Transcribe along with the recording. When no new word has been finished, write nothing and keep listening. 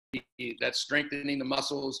that's strengthening the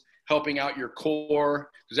muscles, helping out your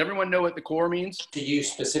core. Does everyone know what the core means? To you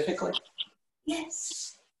specifically?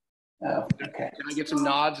 Yes. Oh, okay. Can I get some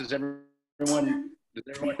nods? Does everyone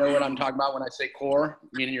know what I'm talking about when I say core?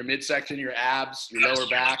 Meaning your midsection, your abs, your lower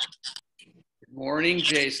back. Good morning,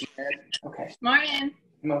 Jason. Okay. Morning.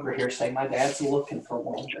 I'm over here saying my dad's looking for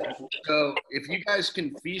one. So if you guys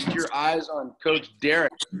can feast your eyes on Coach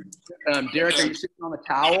Derek. Derek, are you sitting on a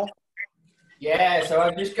towel? Yeah, so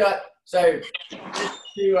I've just got,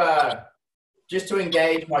 just to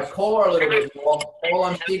engage my core a little bit more, all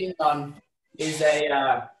I'm sitting on is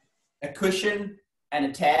a cushion and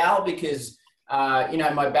a towel because,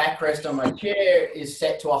 my backrest on my chair is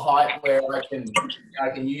set to a height where I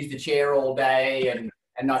can use the chair all day and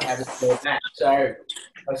not have a sore back. So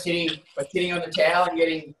by sitting on the towel and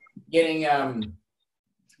getting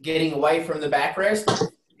away from the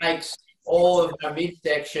backrest makes all of my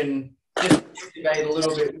midsection just activate a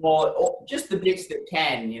little bit more, or just the bits that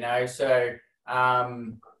can, So,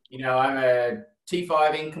 I'm a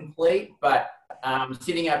T5 incomplete, but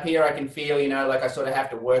sitting up here, I can feel, like I sort of have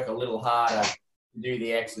to work a little harder to do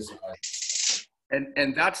the exercise.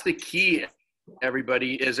 And that's the key,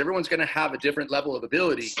 everybody, is everyone's going to have a different level of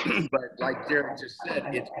ability. But like Derek just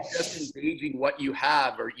said, it's just engaging what you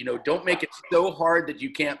have, or, don't make it so hard that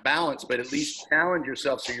you can't balance, but at least challenge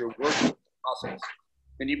yourself so you're working the process.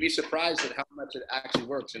 And you'd be surprised at how much it actually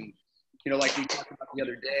works. And, like we talked about the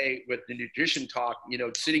other day with the nutrition talk,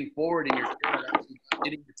 sitting forward in your chair,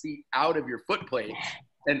 getting your feet out of your foot plate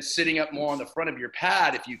and sitting up more on the front of your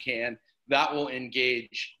pad if you can, that will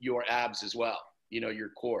engage your abs as well, your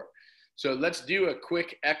core. So let's do a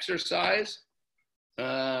quick exercise.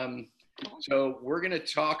 So we're going to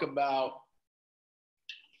talk about,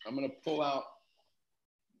 I'm going to pull out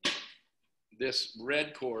this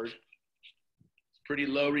red cord. It's pretty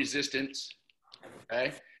low resistance.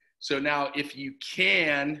 Okay. So now if you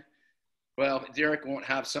can, well, Derek won't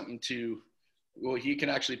have something he can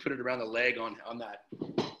actually put it around the leg on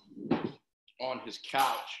his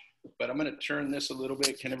couch. But I'm going to turn this a little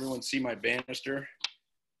bit. Can everyone see my banister?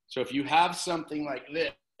 So if you have something like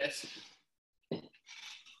this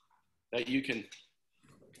that you can,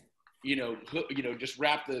 just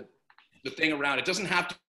wrap the thing around. It doesn't have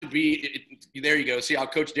to be, there you go. See how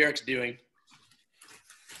Coach Derek's doing.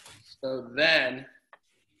 So then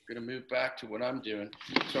I'm going to move back to what I'm doing.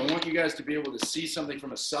 So I want you guys to be able to see something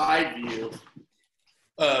from a side view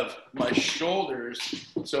of my shoulders.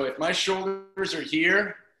 So if my shoulders are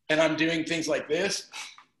here and I'm doing things like this,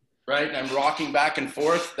 right, and I'm rocking back and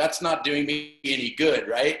forth, that's not doing me any good,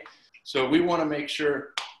 right? So we want to make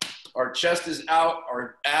sure our chest is out,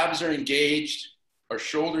 our abs are engaged, our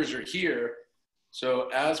shoulders are here. So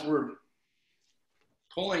as we're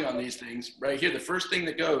pulling on these things, right here, the first thing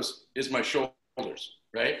that goes is my shoulders,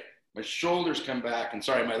 right? My shoulders come back, and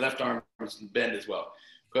sorry, my left arm is bent as well.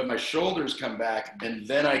 But my shoulders come back, and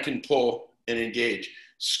then I can pull and engage.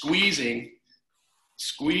 Squeezing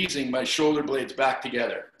my shoulder blades back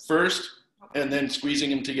together first, and then squeezing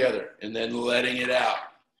them together, and then letting it out.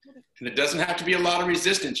 And it doesn't have to be a lot of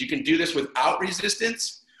resistance. You can do this without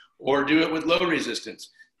resistance or do it with low resistance.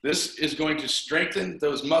 This is going to strengthen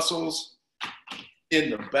those muscles in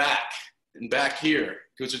the back and back here,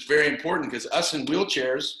 because it's very important, because us in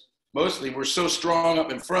wheelchairs, mostly, we're so strong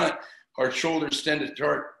up in front, our shoulders tend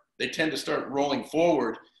to start rolling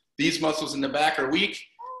forward. These muscles in the back are weak.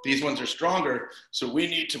 These ones are stronger. So we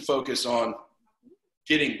need to focus on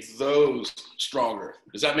getting those stronger.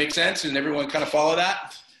 Does that make sense? And everyone kind of follow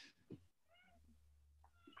that?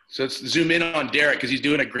 So let's zoom in on Derek, because he's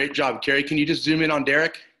doing a great job. Carrie, can you just zoom in on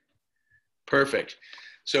Derek? Perfect.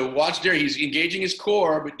 So watch Derek. He's engaging his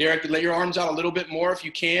core, but Derek, let your arms out a little bit more if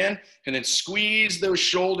you can, and then squeeze those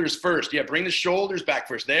shoulders first. Yeah, bring the shoulders back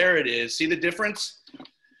first. There it is. See the difference?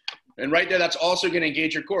 And right there, that's also going to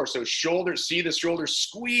engage your core. So shoulders, see the shoulders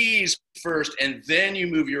squeeze first, and then you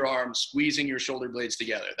move your arms, squeezing your shoulder blades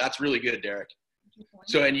together. That's really good, Derek.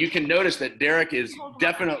 So, and you can notice that Derek is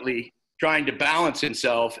definitely trying to balance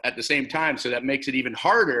himself at the same time, so that makes it even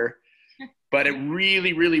harder, but it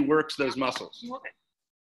really, really works those muscles.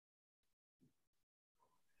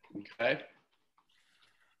 Okay.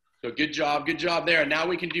 So good job there. Now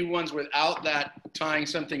we can do ones without that tying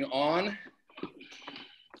something on.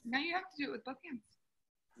 Now you have to do it with both hands.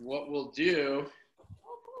 What we'll do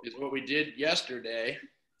is what we did yesterday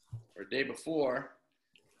or day before.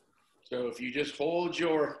 So if you just hold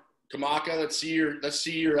your kamaka, let's see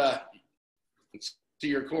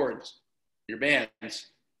your cords, your bands.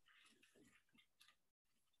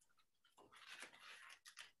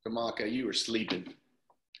 Kamaka, you were sleeping.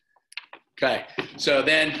 Okay, so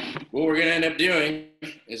then what we're gonna end up doing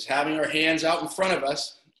is having our hands out in front of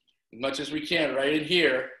us as much as we can, right in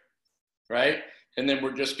here, right? And then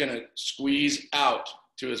we're just gonna squeeze out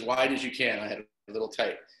to as wide as you can. I had a little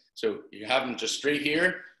tight. So you have them just straight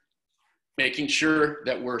here, making sure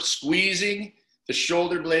that we're squeezing the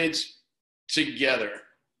shoulder blades together.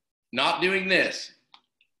 Not doing this.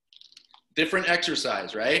 Different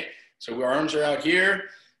exercise, right? So our arms are out here,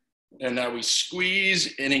 and now we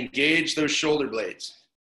squeeze and engage those shoulder blades.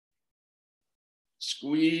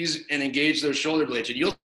 Squeeze and engage those shoulder blades. And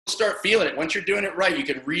you'll start feeling it. Once you're doing it right, you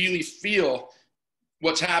can really feel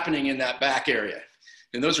what's happening in that back area.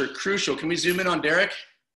 And those are crucial. Can we zoom in on Derek,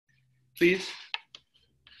 please?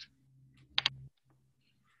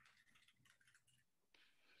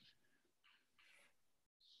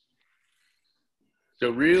 So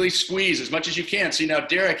really squeeze as much as you can. See now,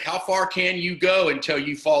 Derek, how far can you go until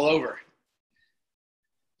you fall over?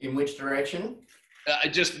 In which direction? It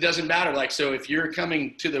just doesn't matter. Like, so if you're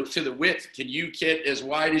coming to the width, can you get as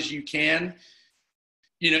wide as you can,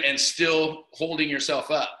 you know, and still holding yourself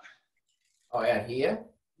up? Oh, out here?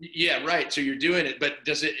 Yeah, right. So you're doing it, but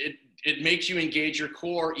does it makes you engage your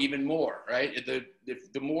core even more, right?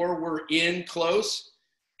 The more we're in close,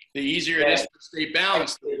 the easier it is to stay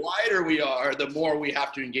balanced. The wider we are, the more we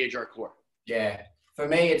have to engage our core. Yeah. For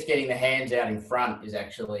me, it's getting the hands out in front is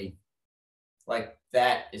actually, like,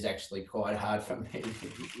 that is actually quite hard for me.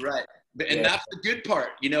 Right. And that's the good part,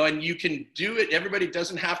 you know, and you can do it. Everybody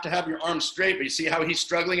doesn't have to have your arms straight, but you see how he's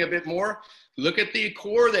struggling a bit more? Look at the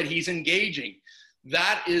core that he's engaging.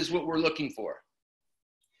 That is what we're looking for.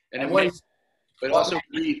 But also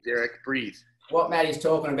breathe, Derek, breathe. What Matty's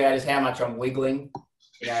talking about is how much I'm wiggling,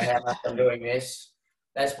 you know, how much I'm doing this.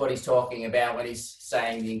 That's what he's talking about when he's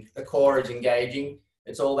saying the core is engaging.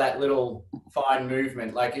 It's all that little fine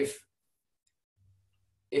movement. Like if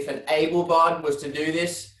an able-bodied was to do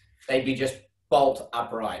this, they'd be just bolt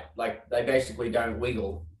upright. Like they basically don't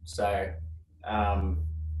wiggle. So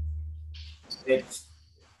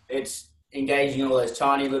it's engaging all those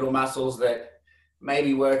tiny little muscles that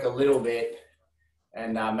maybe work a little bit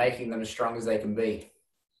and making them as strong as they can be.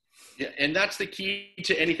 Yeah, and that's the key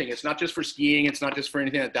to anything. It's not just for skiing. It's not just for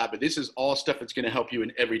anything like that, but this is all stuff that's going to help you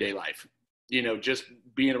in everyday life. You know, just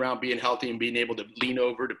being around, being healthy, and being able to lean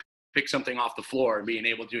over to pick something off the floor and being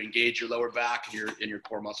able to engage your lower back and your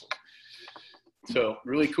core muscles. So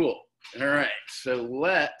really cool. All right. So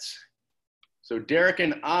Derek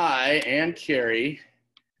and I and Carrie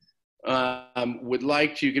would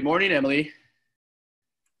like to, good morning, Emily.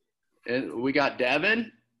 And we got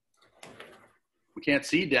Devin. We can't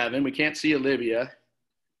see Devin. We can't see Olivia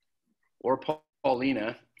or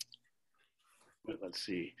Paulina. Let's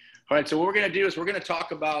see. All right. So what we're going to do is we're going to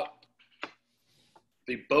talk about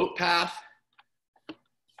the boat path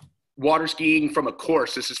water skiing from a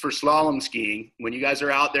course. This is for slalom skiing. When you guys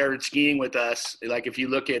are out there skiing with us, like if you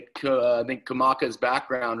look at, I think Kamaka's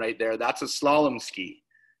background right there, that's a slalom ski.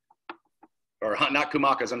 Or not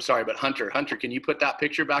Kamaka's, I'm sorry, but Hunter. Hunter, can you put that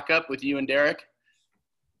picture back up with you and Derek?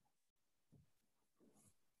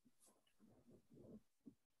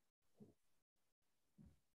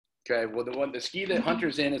 Okay, well, the ski that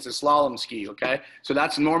Hunter's in is a slalom ski, okay? So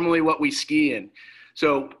that's normally what we ski in.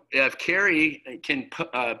 So if Carrie can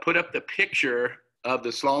put up the picture of the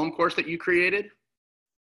slalom course that you created,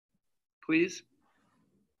 please.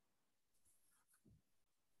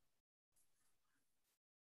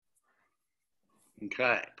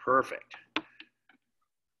 Okay, perfect.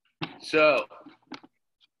 So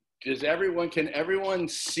can everyone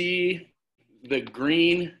see the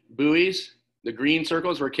green buoys, the green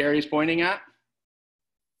circles where Carrie's pointing at?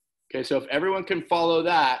 Okay, so if everyone can follow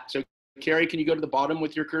that, so Carrie, can you go to the bottom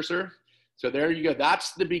with your cursor? So there you go.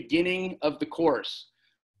 That's the beginning of the course.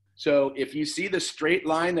 So if you see the straight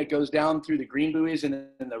line that goes down through the green buoys and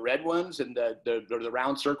the red ones and the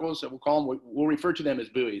round circles, that we'll call them, we'll refer to them as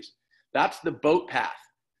buoys. That's the boat path.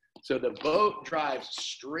 So the boat drives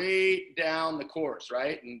straight down the course,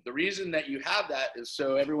 right? And the reason that you have that is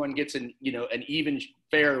so everyone gets an even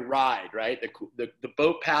fair ride, right? The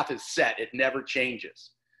boat path is set. It never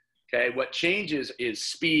changes. Okay, what changes is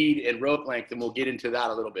speed and rope length, and we'll get into that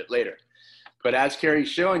a little bit later. But as Carrie's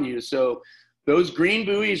showing you, so those green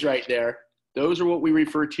buoys right there, those are what we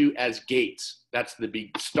refer to as gates. That's the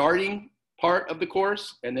big starting part of the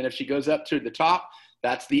course. And then if she goes up to the top,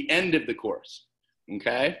 that's the end of the course,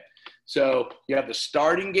 okay? So you have the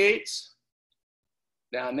starting gates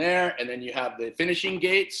down there, and then you have the finishing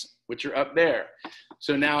gates, which are up there.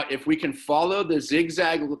 So now if we can follow the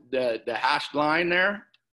zigzag, the hashed line there,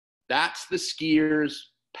 that's the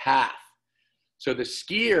skier's path. So the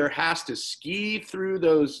skier has to ski through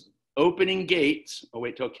those opening gates. Oh,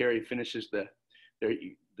 wait till Carrie finishes the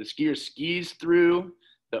skier skis through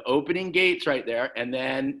the opening gates right there, and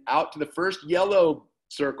then out to the first yellow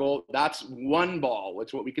circle. That's one ball.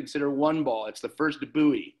 It's what we consider one ball. It's the first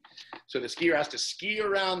buoy. So the skier has to ski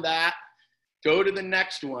around that, go to the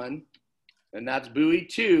next one, and that's buoy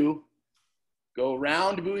 2. Go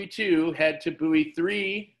around buoy 2, head to buoy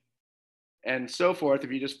 3, and so forth,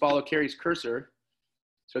 if you just follow Carrie's cursor.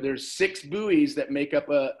 So there's 6 buoys that make up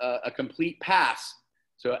a complete pass.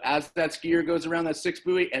 So as that skier goes around that 6th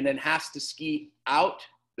buoy and then has to ski out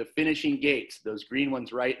the finishing gates, those green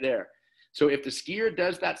ones right there. So if the skier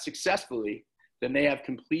does that successfully, then they have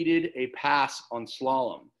completed a pass on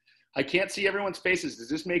slalom. I can't see everyone's faces. Does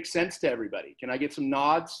this make sense to everybody? Can I get some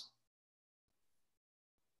nods?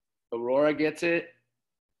 Aurora gets it.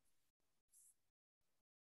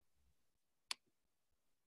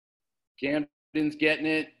 Camden's getting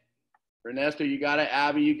it. Ernesto, you got it.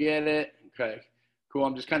 Abby, you get it. Okay, cool.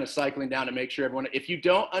 I'm just kind of cycling down to make sure everyone, if you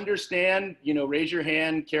don't understand, you know, raise your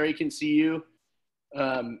hand. Carrie can see you,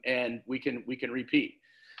 and we can repeat.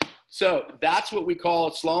 So that's what we call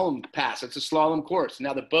a slalom pass. It's a slalom course.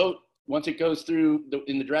 Now the boat, once it goes through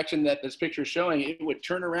in the direction that this picture is showing, it would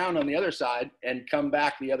turn around on the other side and come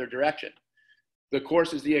back the other direction. The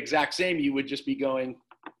course is the exact same. You would just be going,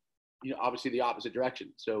 you know, obviously the opposite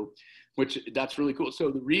direction. So, which that's really cool. So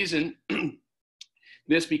the reason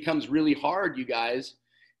this becomes really hard, you guys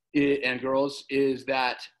and girls, is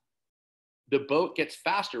that the boat gets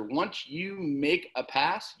faster. Once you make a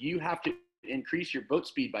pass, you have to increase your boat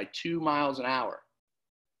speed by 2 miles an hour.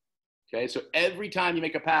 Okay, so every time you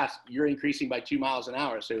make a pass, you're increasing by 2 miles an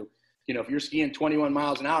hour. So, you know, if you're skiing 21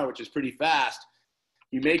 miles an hour, which is pretty fast,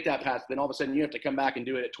 you make that pass, then all of a sudden you have to come back and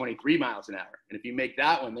do it at 23 miles an hour. And if you make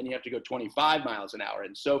that one, then you have to go 25 miles an hour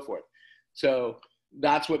and so forth. So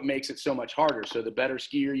that's what makes it so much harder. So the better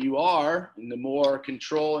skier you are, and the more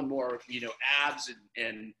control and more, you know, abs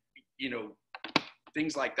and you know,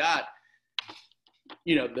 things like that,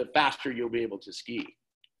 you know, the faster you'll be able to ski.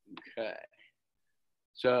 Okay.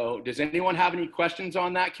 So does anyone have any questions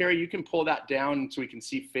on that? Carrie, you can pull that down so we can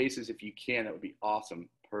see faces if you can. That would be awesome.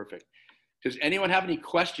 Perfect. Does anyone have any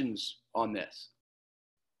questions on this?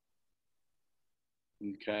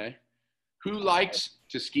 Okay. Who likes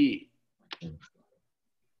to ski?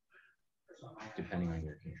 Depending on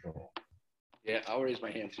your control. Yeah, I'll raise my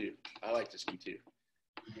hand too. I like to ski too.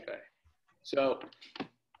 Okay. So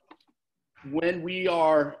when we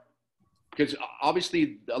are, because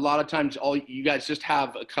obviously a lot of times all you guys just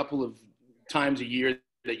have a couple of times a year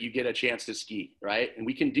that you get a chance to ski, right? And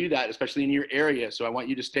we can do that, especially in your area. So I want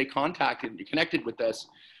you to stay connected with us,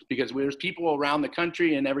 because there's people around the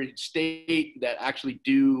country and every state that actually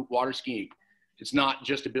do water skiing. It's not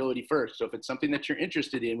just ability first. So if it's something that you're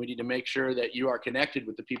interested in, we need to make sure that you are connected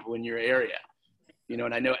with the people in your area. You know,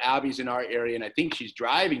 and I know Abby's in our area, and I think she's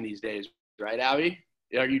driving these days, right, Abby?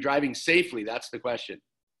 Are you driving safely? That's the question.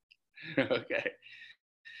 Okay.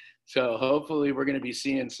 So hopefully we're going to be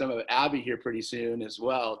seeing some of Abby here pretty soon as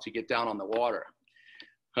well to get down on the water.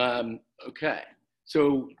 Okay.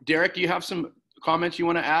 So Derek, do you have some comments you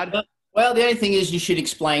want to add? Well, the only thing is you should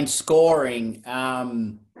explain scoring,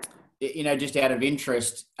 you know, just out of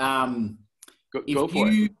interest. Go for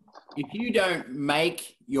it. If you don't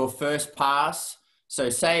make your first pass, so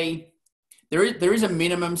say there is a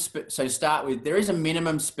minimum, there is a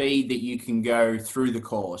minimum speed that you can go through the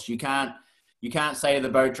course. You can't say to the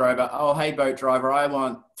boat driver, oh, hey, boat driver, I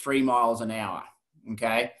want 3 miles an hour,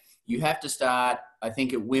 okay? You have to start, I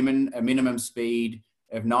think at women, a minimum speed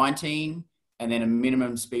of 19 and then a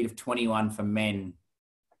minimum speed of 21 for men.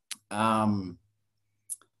 And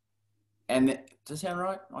does that sound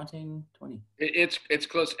right? 19, 20? It's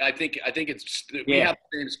close. I think it's, yeah.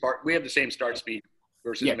 we have the same start speed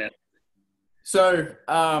versus men. So,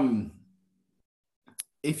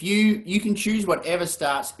 if you can choose whatever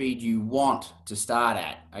start speed you want to start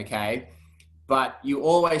at, okay? But you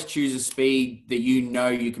always choose a speed that you know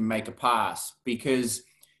you can make a pass, because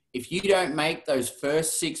if you don't make those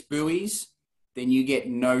first 6 buoys, then you get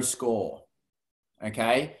no score,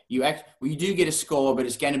 okay? You do get a score, but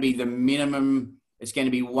it's going to be the minimum. It's going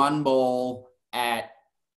to be 1 ball at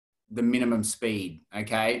the minimum speed,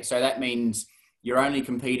 okay? So that means you're only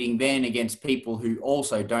competing then against people who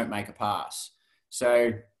also don't make a pass.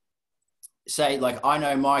 So say, like, I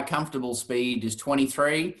know my comfortable speed is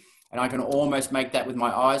 23 and I can almost make that with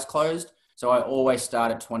my eyes closed. So I always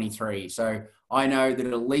start at 23. So I know that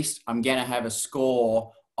at least I'm going to have a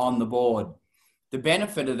score on the board. The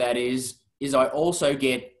benefit of that is I also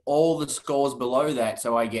get all the scores below that.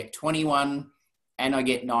 So I get 21 and I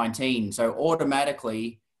get 19. So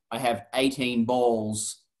automatically I have 18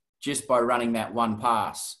 balls just by running that one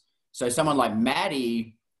pass. So someone like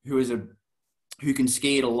Matty, who can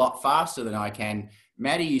ski it a lot faster than I can,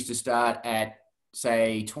 Matty used to start at,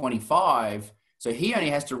 say, 25. So he only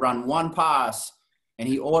has to run one pass and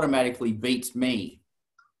he automatically beats me,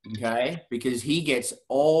 okay? Because he gets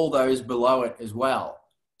all those below it as well.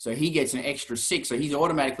 So he gets an extra 6. So he's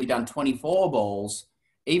automatically done 24 balls,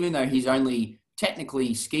 even though he's only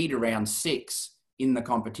technically skied around 6 in the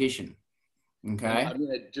competition. Okay. I'm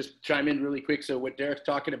going to just chime in really quick. So what Derek's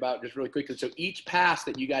talking about, just really quickly. So each pass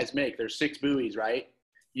that you guys make, there's 6 buoys, right?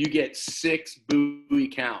 You get 6 buoy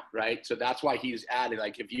count, right? So that's why he's added,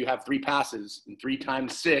 like if you have 3 passes and 3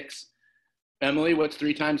 times 6, Emily, what's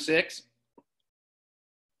 3 times 6?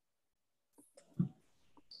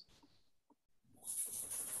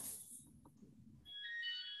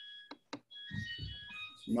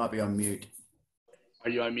 You might be on mute. Are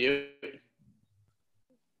you on mute?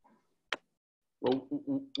 Well,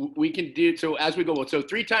 we can do, so as we go, so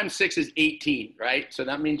 3 times 6 is 18, right? So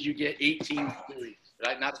that means you get 18 buoys,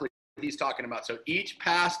 right? And that's what he's talking about. So each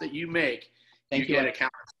pass that you make, you get a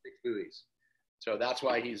count of 6 buoys. So that's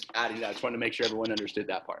why he's adding that. I just wanted to make sure everyone understood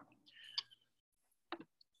that part.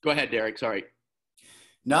 Go ahead, Derek, sorry.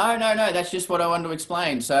 No. That's just what I wanted to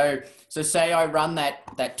explain. So say I run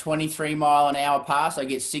that 23 mile an hour pass, I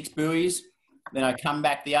get 6 buoys. Then I come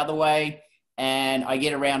back the other way and I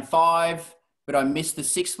get around 5, but I miss the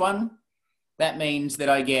 6th one. That means that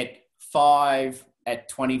I get 5 at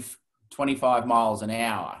 25 miles an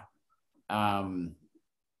hour.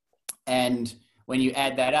 And when you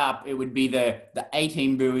add that up, it would be the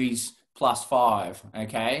 18 buoys plus 5.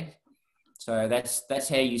 Okay. So that's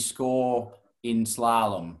how you score in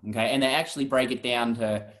slalom. Okay. And they actually break it down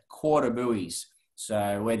to quarter buoys.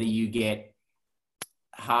 So whether you get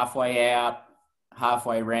halfway out,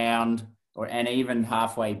 halfway round, and even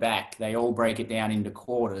halfway back, they all break it down into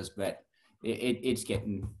quarters, but it's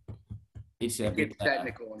a bit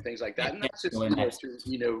technical and things like that. And that's just,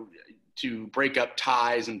 to break up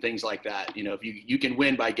ties and things like that. If you can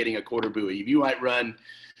win by getting a quarter buoy. If you might run,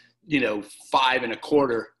 5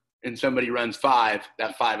 1/4 and somebody runs 5,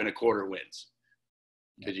 that 5 1/4 wins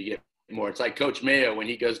because you get more. It's like Coach Mayo, when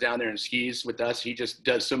he goes down there and skis with us, he just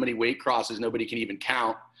does so many weight crosses, nobody can even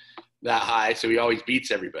count that high. So he always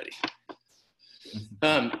beats everybody.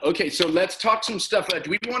 Okay, so let's talk some stuff. Do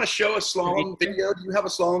we want to show a slalom video? Do you have a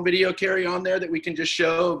slalom video, Carrie, on there that we can just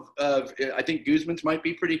show? I think Guzman's might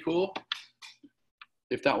be pretty cool,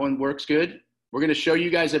 if that one works good. We're going to show you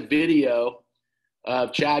guys a video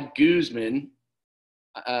of Chad Guzman,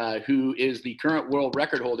 who is the current world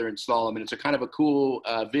record holder in slalom. And it's a kind of a cool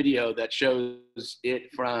video that shows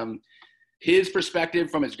it from his perspective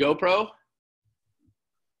from his GoPro.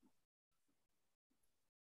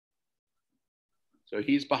 So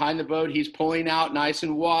he's behind the boat. He's pulling out nice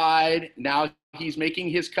and wide. Now he's making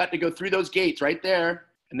his cut to go through those gates right there.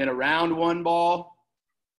 And then around 1 ball,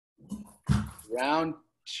 round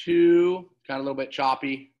 2, kind of a little bit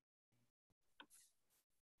choppy.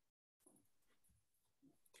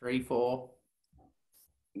 3, 4.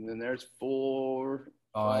 And then there's 4,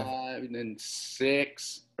 5, 5, and then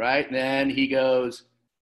 6, right? And then he goes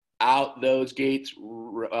out those gates.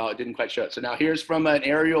 Oh, it didn't quite show it. So now here's from an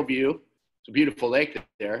aerial view. It's a beautiful lake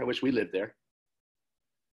there. I wish we lived there.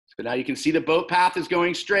 So now you can see the boat path is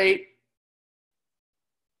going straight.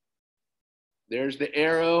 There's the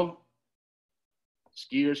arrow,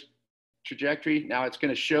 skier's trajectory. Now it's going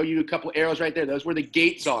to show you a couple arrows right there. Those where the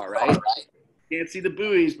gates are, right? You can't see the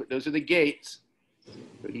buoys, but those are the gates.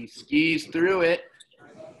 So he skis through it.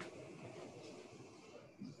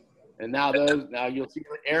 And now you'll see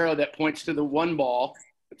the arrow that points to the 1 ball.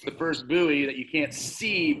 It's the first buoy that you can't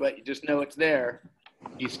see, but you just know it's there.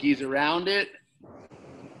 He skis around it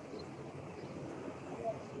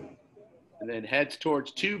and then heads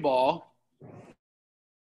towards 2 ball.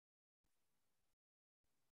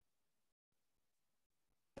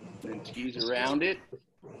 Then skis around it.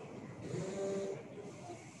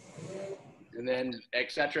 And then et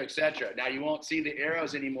cetera, et cetera. Now you won't see the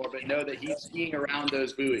arrows anymore, but know that he's skiing around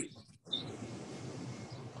those buoys.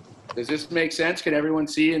 Does this make sense? Can everyone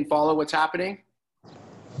see and follow what's happening?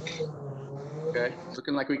 Okay, it's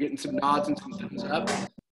looking like we're getting some nods and some thumbs up.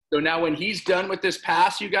 So now when he's done with this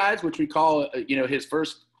pass, you guys, which we call, his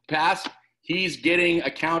first pass, he's getting a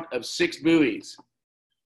count of 6 buoys,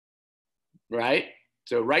 right?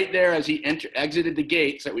 So right there as he exited the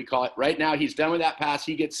gates that we call it, right now he's done with that pass,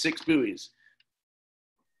 he gets 6 buoys.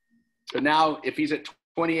 So now if he's at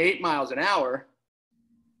 28 miles an hour,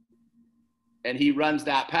 and he runs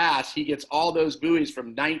that pass, he gets all those buoys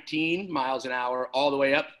from 19 miles an hour all the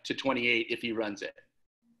way up to 28 if he runs it.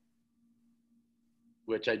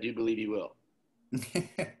 which I do believe he will.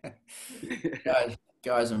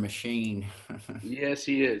 Guy's a machine. Yes,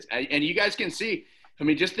 he is. And you guys can see, I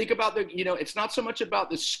mean, just think about it's not so much about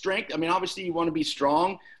the strength. I mean, obviously you want to be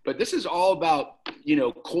strong, but this is all about,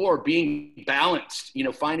 core being balanced,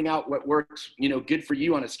 finding out what works, good for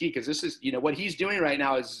you on a ski. Cause this is, what he's doing right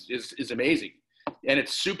now is amazing. And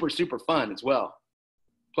it's super, super fun as well.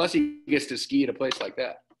 Plus he gets to ski at a place like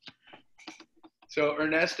that. So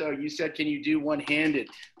Ernesto, you said, can you do one-handed?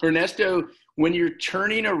 Ernesto, when you're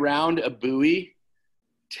turning around a buoy,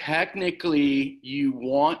 technically you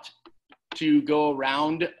want to go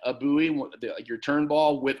around a buoy, your turn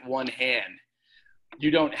ball, with one hand.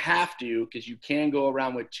 You don't have to, because you can go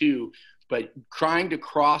around with two, but trying to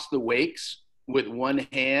cross the wakes with one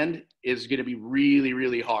hand is going to be really,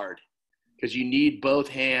 really hard, because you need both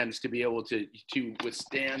hands to be able to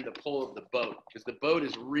withstand the pull of the boat, because the boat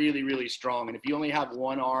is really, really strong. And if you only have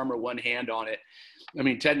one arm or one hand on it, I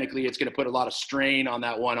mean, technically it's going to put a lot of strain on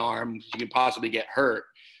that one arm. You can possibly get hurt.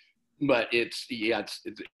 But it's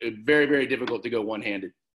very, very difficult to go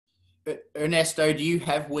one-handed. Ernesto, do you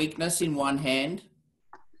have weakness in one hand?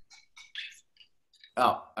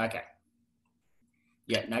 Oh, okay.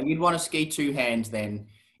 Yeah, no, you'd want to ski two hands then.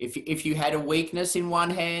 If you had a weakness in one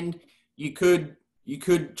hand, you could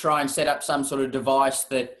try and set up some sort of device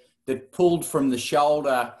that pulled from the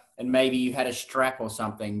shoulder, and maybe you had a strap or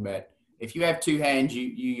something. But if you have two hands, you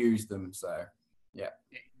use them. So, yeah.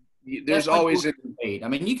 There's always I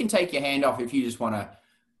mean, you can take your hand off if you just want to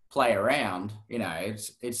play around.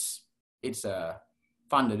 It's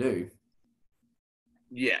fun to do.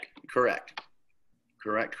 Yeah, correct.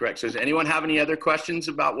 So does anyone have any other questions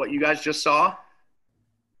about what you guys just saw?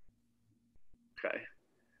 Okay.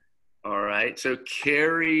 All right. So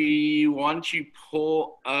Carrie, why don't you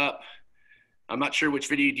pull up? I'm not sure which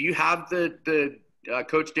video. Do you have the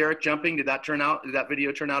Coach Derek jumping? Did that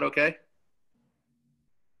video turn out okay?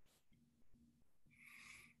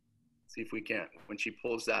 See if we can, when she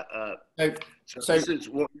pulls that up. So this is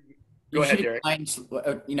what, go ahead, Derek.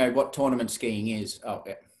 Explain, what tournament skiing is. Oh,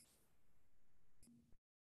 yeah.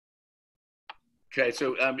 Okay,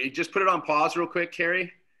 so you just put it on pause real quick,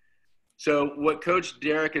 Carrie. So what Coach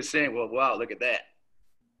Derek is saying, well, wow, look at that.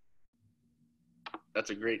 That's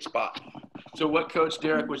a great spot. So what Coach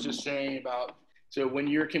Derek was just saying about, so when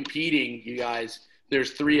you're competing, you guys,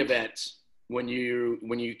 there's 3 events when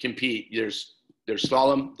you compete. There's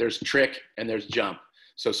slalom, there's trick, and there's jump.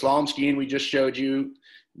 So slalom skiing, we just showed you.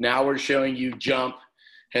 Now we're showing you jump.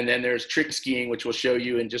 And then there's trick skiing, which we'll show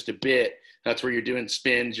you in just a bit. That's where you're doing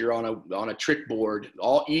spins. You're on a trick board.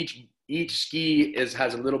 Each ski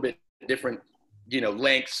has a little bit different,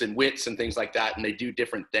 lengths and widths and things like that, and they do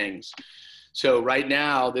different things. So right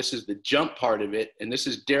now, this is the jump part of it, and this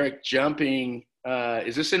is Derek jumping.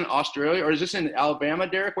 Is this in Australia or is this in Alabama,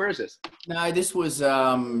 Derek? Where is this? No, this was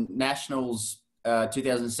Nationals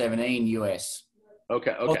 2017 US.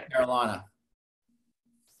 Okay. North Carolina.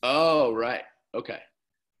 Oh, right. Okay.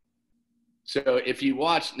 So if you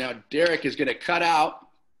watch, now Derek is going to cut out,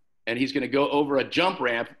 and he's going to go over a jump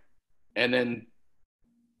ramp and then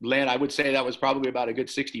land. I would say that was probably about a good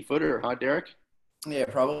 60-footer, huh, Derek? Yeah,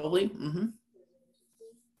 probably. Mm-hmm.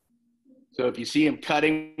 So if you see him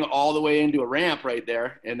cutting all the way into a ramp right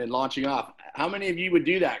there and then launching off, how many of you would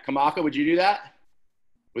do that? Kamaka, would you do that?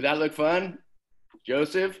 Would that look fun?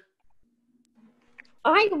 Joseph?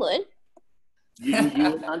 I would. You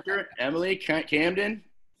and Hunter? Emily? Camden?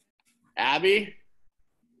 Abby?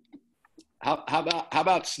 How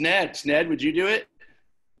about Sned? Sned, would you do it?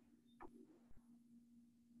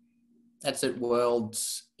 That's at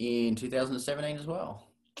Worlds in 2017 as well.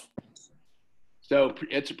 So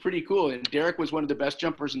it's pretty cool. And Derek was one of the best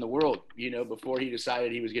jumpers in the world, before he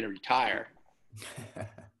decided he was going to retire.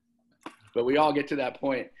 But we all get to that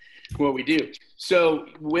point where we do. So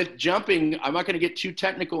with jumping, I'm not going to get too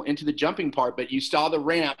technical into the jumping part, but you saw the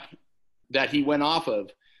ramp that he went off of.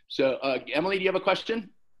 So Emily, do you have a question?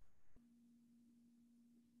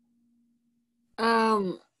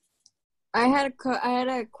 I had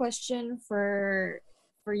a question for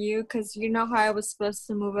you, because you know how I was supposed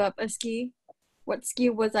to move up a ski. What ski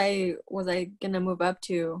was I gonna move up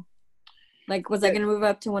to? Like, was I gonna move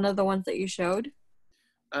up to one of the ones that you showed?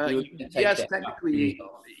 Yes, technically,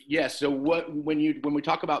 yes. So when we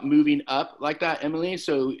talk about moving up like that, Emily,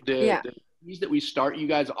 so the skis that we start you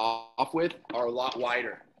guys off with are a lot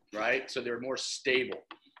wider, right? So they're more stable.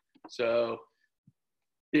 So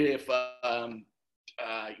if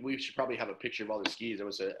we should probably have a picture of all the skis. It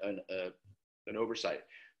was an oversight.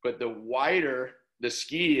 But the wider the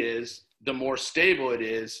ski is, the more stable it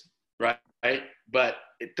is, right? But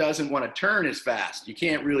it doesn't want to turn as fast. You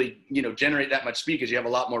can't really, generate that much speed because you have a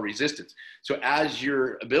lot more resistance. So as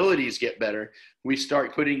your abilities get better, we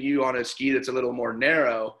start putting you on a ski that's a little more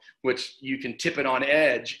narrow, which you can tip it on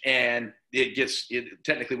edge, and it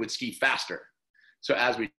technically would ski faster. So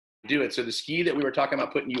as we do it, so the ski that we were talking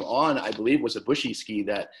about putting you on, I believe, was a bushy ski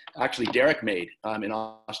that actually Derek made in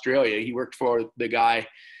Australia. He worked for the guy,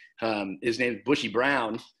 his name is Bushy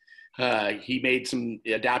Brown. He made some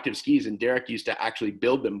adaptive skis, and Derek used to actually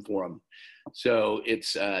build them for him. So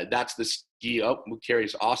that's the ski. Oh,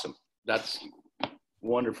 Carrie's awesome. That's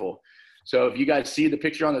wonderful. So if you guys see the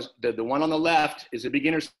picture on the one on the left is a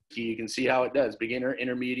beginner ski. You can see how it does: beginner,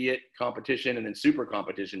 intermediate, competition, and then super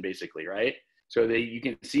competition, basically, right? So you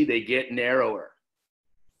can see they get narrower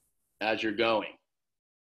as you're going.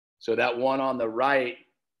 So that one on the right,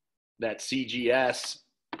 that CGS,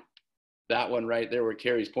 that one right there where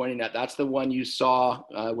Carrie's pointing at, that's the one you saw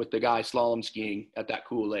with the guy slalom skiing at that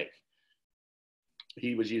cool lake.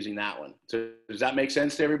 He was using that one. So does that make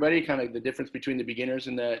sense to everybody? Kind of the difference between the beginners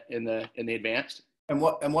and the advanced? And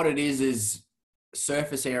what it is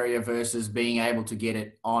surface area versus being able to get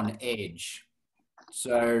it on edge.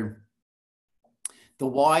 So the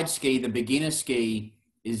wide ski, the beginner ski,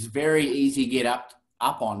 is very easy to get up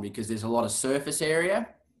on because there's a lot of surface area,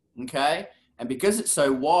 okay? And because it's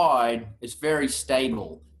so wide, it's very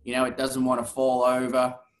stable. It doesn't want to fall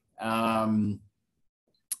over, and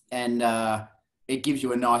it gives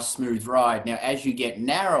you a nice smooth ride. Now, as you get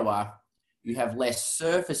narrower, you have less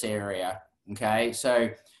surface area, okay? So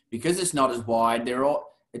because it's not as wide,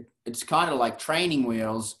 it's kind of like training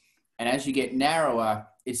wheels, and as you get narrower,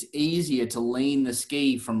 it's easier to lean the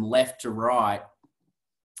ski from left to right.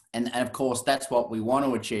 And of course, that's what we want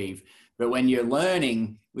to achieve. But when you're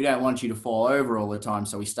learning, we don't want you to fall over all the time.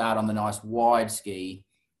 So we start on the nice wide ski.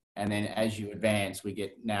 And then as you advance, we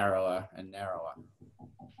get narrower and narrower.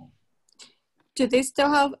 Do they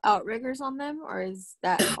still have outriggers on them, or is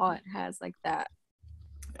that all it has like that?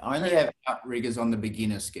 I only have outriggers on the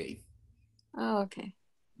beginner ski. Oh, okay.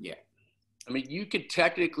 Yeah. I mean, you could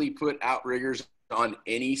technically put outriggers on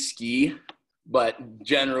any ski, but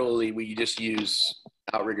generally we just use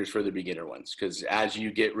outriggers for the beginner ones, because as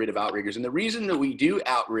you get rid of outriggers, and the reason that we do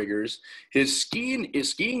outriggers is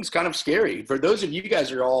skiing's kind of scary. For those of you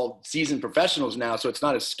guys are all seasoned professionals now, so it's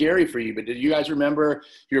not as scary for you, but did you guys remember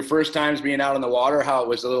your first times being out on the water, how it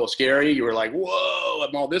was a little scary? You were like, whoa,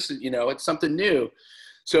 I'm all this, it's something new.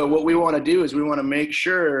 So what we want to do is we want to make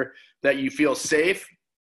sure that you feel safe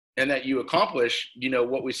and that you accomplish,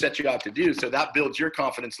 what we set you out to do. So that builds your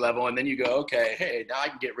confidence level. And then you go, okay, hey, now I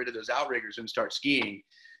can get rid of those outriggers and start skiing,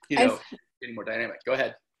 getting more dynamic. Go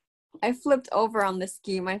ahead. I flipped over on the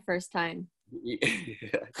ski my first time. Yeah,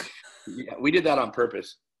 we did that on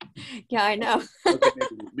purpose. Yeah, I know. Okay,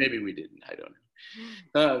 maybe we didn't. I don't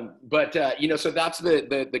know. But so that's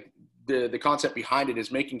the concept behind it,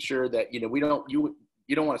 is making sure that,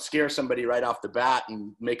 you don't want to scare somebody right off the bat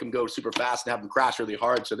and make them go super fast and have them crash really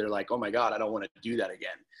hard. So they're like, oh my God, I don't want to do that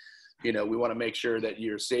again. We want to make sure that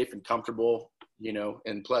you're safe and comfortable,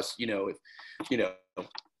 and plus,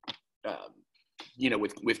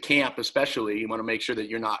 with camp, especially, you want to make sure that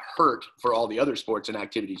you're not hurt for all the other sports and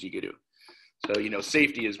activities you could do. So,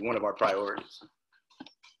 safety is one of our priorities.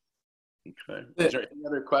 Okay. Is there any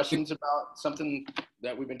other questions about something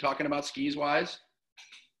that we've been talking about skis wise?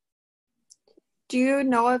 Do you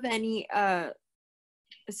know of any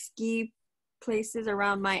ski places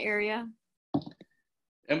around my area?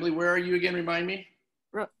 Emily, where are you again? Remind me.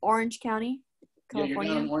 Orange County, California. Yeah,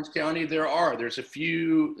 you're down in Orange County. There's a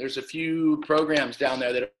few programs down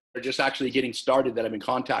there that are just actually getting started that I'm in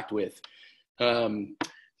contact with. Her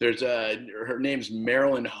name's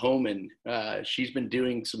Marilyn Homan. She's been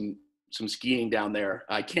doing some skiing down there.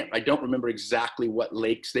 I don't remember exactly what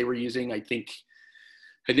lakes they were using. I think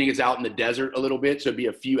it's out in the desert a little bit. So it'd be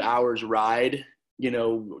a few hours ride,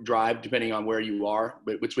 drive, depending on where you are,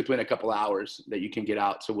 but it's within a couple hours that you can get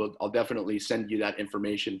out. So I'll definitely send you that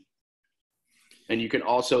information. And you can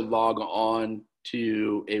also log on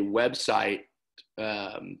to a website.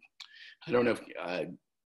 I don't know if,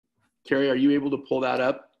 Carrie, are you able to pull that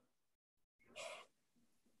up?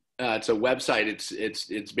 It's a website.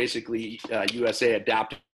 It's basically USA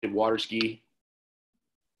Adaptive Water Ski,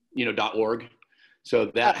 .org.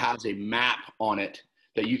 So that has a map on it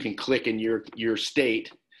that you can click in your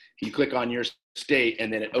state. You click on your state,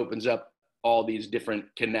 and then it opens up all these different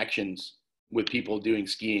connections with people doing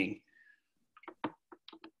skiing.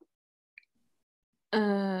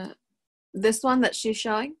 This one that she's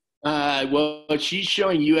showing? Well, she's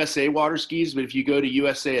showing USA Water Skis, but if you go to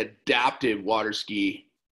USA Adaptive Water Ski,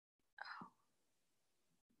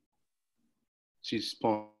 She's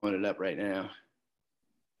pulling it up right now.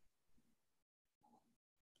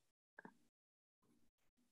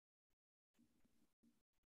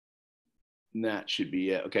 And that should be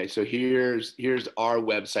it. Okay, so here's our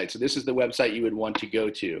website. So this is the website you would want to go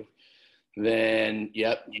to. Then,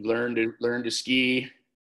 yep, learn to ski.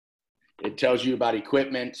 It tells you about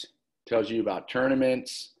equipment, tells you about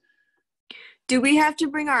tournaments. Do we have to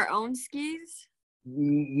bring our own skis?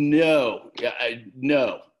 No,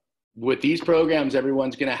 no. With these programs,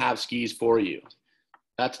 everyone's going to have skis for you.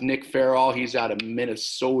 That's Nick Farrell. He's out of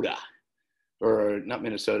Minnesota, or not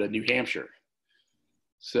Minnesota, New Hampshire.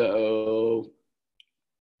 So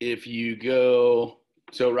if you go,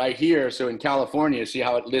 so right here, so in California, see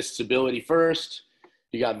how it lists ability first?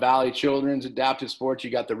 You got Valley Children's Adaptive Sports. You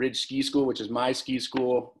got the Ridge Ski School, which is my ski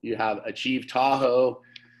school. You have Achieve Tahoe,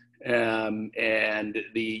 and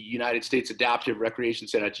the United States Adaptive Recreation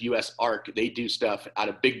Center. It's US ARC. They do stuff out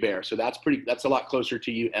of Big Bear. So that's a lot closer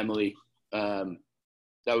to you, Emily. That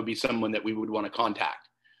would be someone that we would want to contact.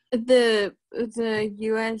 The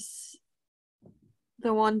US,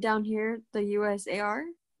 the one down here, the USAR?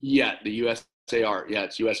 Yeah, the USAR. Yeah,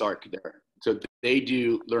 it's US ARC there. So they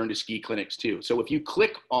do learn to ski clinics too. So if you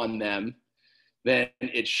click on them, then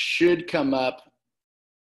it should come up.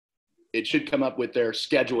 It should come up with their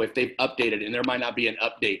schedule if they've updated, and there might not be an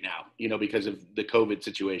update now, because of the COVID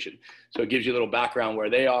situation. So it gives you a little background where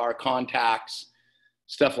they are, contacts,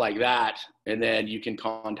 stuff like that, and then you can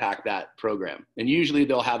contact that program. And usually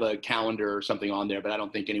they'll have a calendar or something on there, but I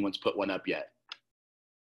don't think anyone's put one up yet,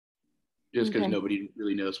 just because nobody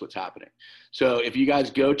really knows what's happening. So if you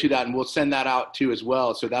guys go to that, and we'll send that out too as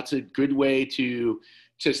well. So that's a good way to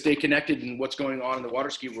stay connected in what's going on in the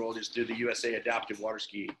water ski world, is through the USA Adaptive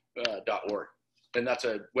Waterski.org. And that's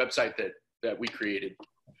a website that we created,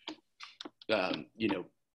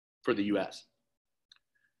 for the US.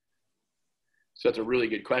 So that's a really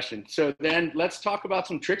good question. So then let's talk about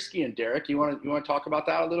some trick skiing, Derek. You want to talk about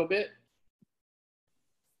that a little bit?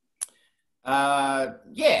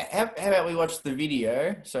 Yeah. How about we watch the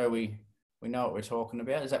video so we know what we're talking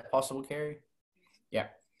about? Is that possible, Kerry? Yeah.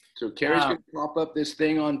 So Kerry's going to pop up this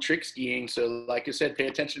thing on trick skiing. So like I said, pay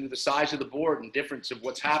attention to the size of the board and difference of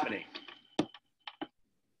what's happening.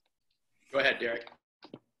 Go ahead, Derek.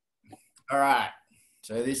 All right.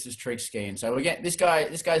 So this is trick skiing. So we get this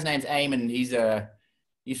guy's name's Eamon.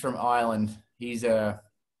 He's from Ireland. He's very,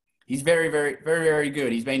 very, very, very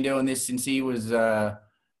good. He's been doing this since he was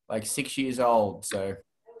like 6 years old. So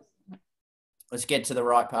let's get to the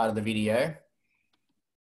right part of the video.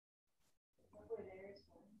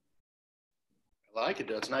 I like it,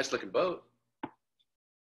 though. It's a nice looking boat.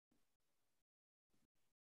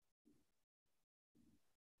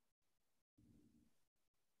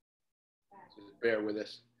 Just bear with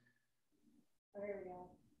us. Oh, here we go.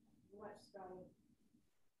 Watch Scotty.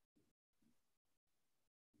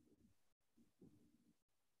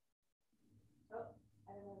 Oh,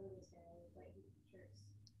 I don't know who this guy is, but he tricks.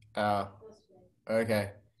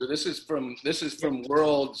 Okay. So this is from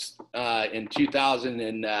Worlds in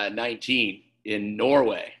 2019 in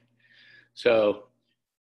Norway. So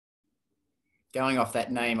going off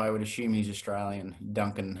that name, I would assume he's Australian.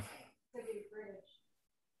 Duncan. Could be British.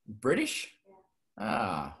 British? Yeah.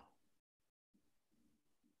 Ah.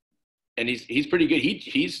 And he's pretty good.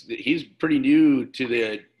 He's pretty new to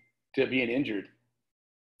being injured.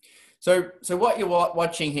 So what you're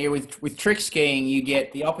watching here with trick skiing, you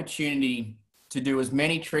get the opportunity to do as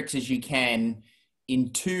many tricks as you can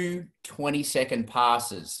in 2 20-second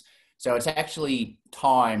passes. So it's actually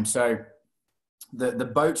timed. So the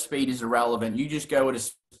boat speed is irrelevant. You just go at a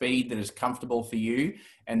speed that is comfortable for you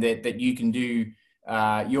and that you can do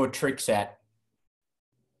your tricks at.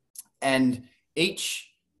 And each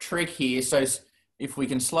trick here, so if we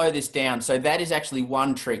can slow this down, so that is actually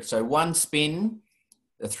one trick. So one spin,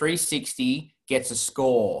 the 360 gets a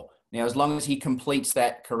score. Now, as long as he completes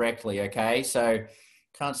that correctly, okay? So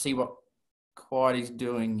can't see what quite he's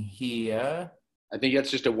doing here. I think that's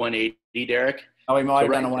just a 180, Derek. Oh, he might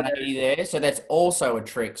have done a 180 there. So that's also a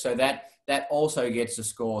trick. So that also gets a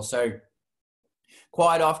score. So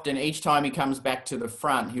quite often, each time he comes back to the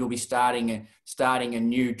front, he'll be starting a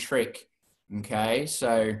new trick. Okay,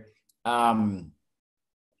 so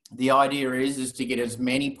the idea is to get as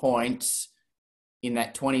many points in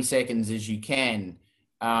that 20 seconds as you can.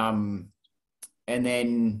 And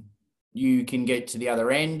then you can get to the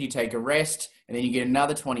other end, you take a rest, and then you get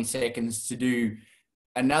another 20 seconds to do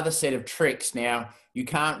another set of tricks. Now, you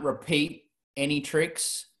can't repeat any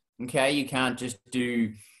tricks, okay? You can't just do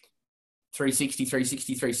 360,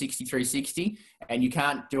 360, 360, 360, and you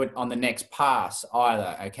can't do it on the next pass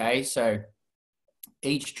either, okay? So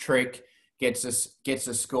each trick gets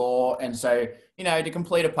a score. And so, you know, to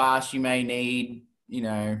complete a pass, you may need, you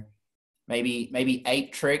know, maybe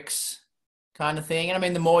 8 tricks kind of thing. And I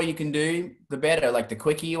mean, the more you can do, the better. Like the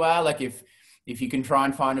quicker you are. Like if you can try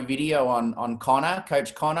and find a video on Connor,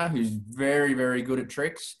 Coach Connor, who's very, very good at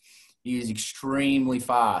tricks. He is extremely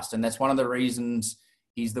fast. And that's one of the reasons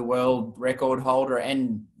he's the world record holder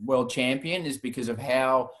and world champion, is because of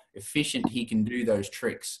how efficient he can do those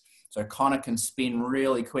tricks. So Connor can spin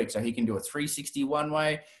really quick. So he can do a 360 one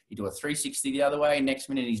way, he do a 360 the other way. Next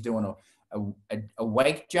minute he's doing a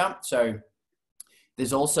wake jump. So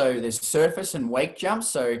there's surface and wake jumps.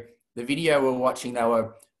 So the video we're watching, they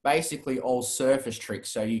were basically all surface tricks.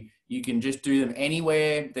 So you can just do them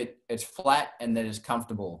anywhere that it's flat and that is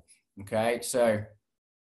comfortable. Okay, so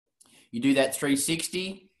you do that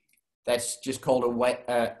 360. That's just called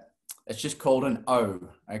it's just called an O.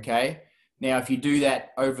 Okay. Now, if you do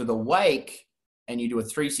that over the wake and you do a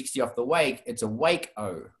 360 off the wake, it's a wake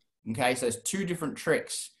O. Okay, so there's 2 different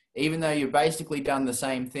tricks. Even though you've basically done the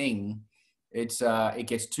same thing, it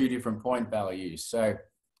gets 2 different point values. So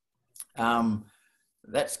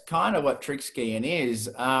that's kind of what trick skiing is.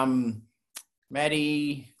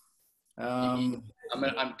 Matty.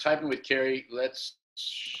 I'm typing with Carrie. Let's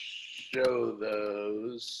show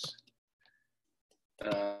those.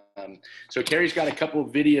 So Carrie's got a couple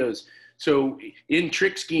of videos. So in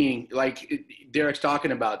trick skiing, like Derek's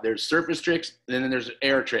talking about, there's surface tricks and then there's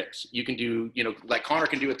air tricks. You can do, you know, like Connor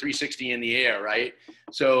can do a 360 in the air, right?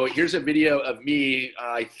 So here's a video of me,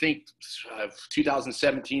 I think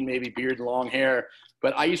 2017, maybe, beard and long hair.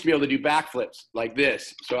 But I used to be able to do backflips like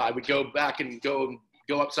this. So I would go back and go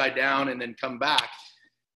upside down and then come back.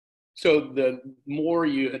 So the more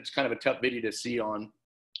it's kind of a tough video to see on,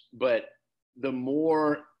 but the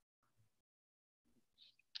more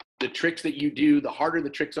the tricks that you do, the harder the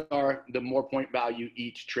tricks are, the more point value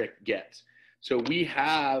each trick gets. So we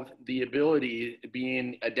have the ability,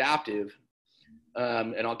 being adaptive,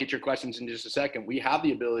 and I'll get your questions in just a second. We have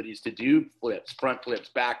the abilities to do flips, front flips,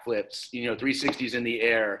 back flips, you know, 360s in the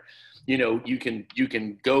air. You know, you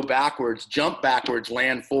can go backwards, jump backwards,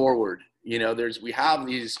 land forward. You know, we have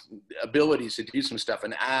these abilities to do some stuff.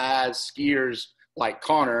 And as skiers like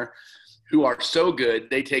Connor, who are so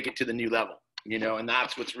good, they take it to the new level, you know, and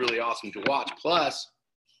that's what's really awesome to watch. Plus,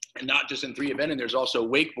 and not just in 3 eventing, there's also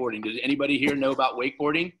wakeboarding. Does anybody here know about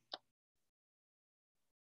wakeboarding?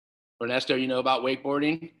 Ernesto, you know about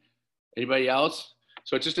wakeboarding? Anybody else?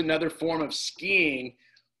 So it's just another form of skiing,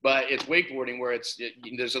 but it's wakeboarding where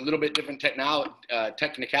there's a little bit different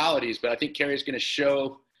technicalities, but I think Carrie's going to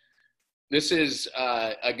show. This is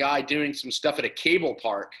a guy doing some stuff at a cable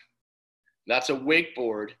park. That's a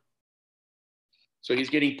wakeboard. So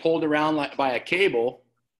he's getting pulled around by a cable,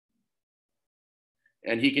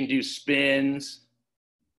 and he can do spins,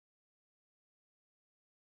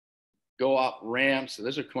 go up ramps. So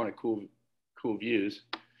those are kind of cool views.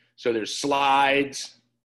 So there's slides.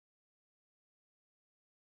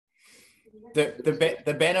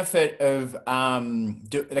 The benefit of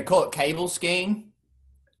they call it cable skiing,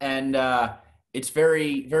 and it's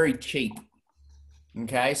very, very cheap.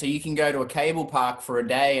 Okay, so you can go to a cable park for a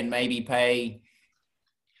day and maybe pay.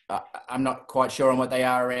 I'm not quite sure on what they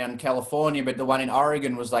are around California, but the one in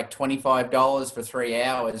Oregon was like $25 for 3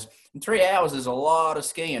 hours. And 3 hours is a lot of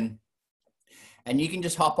skiing. And you can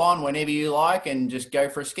just hop on whenever you like and just go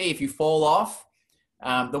for a ski. If you fall off,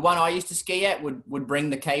 the one I used to ski at would bring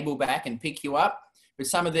the cable back and pick you up. But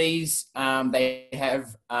some of these, they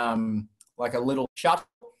have like a little shuttle,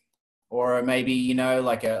 or maybe, you know,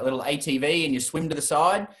 like a little ATV, and you swim to the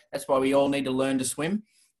side. That's why we all need to learn to swim.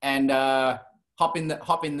 And hop in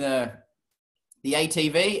the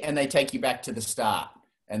ATV, and they take you back to the start,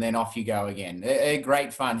 and then off you go again. They're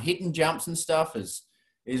great fun. Hitting jumps and stuff is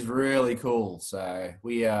really cool. So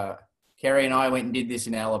we Kerry and I went and did this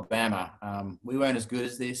in Alabama. We weren't as good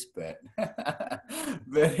as this, but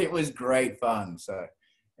but it was great fun. So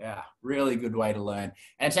yeah, really good way to learn.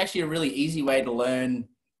 And it's actually a really easy way to learn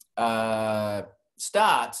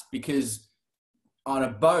starts, because on a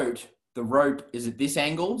boat, the rope is at this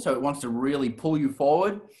angle, so it wants to really pull you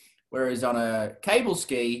forward. Whereas on a cable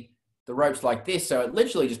ski, the rope's like this, so it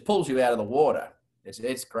literally just pulls you out of the water.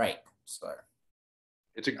 It's great. So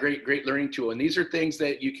it's a great learning tool, and these are things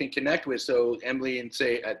that you can connect with. So Emily, and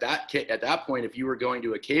say at that point, if you were going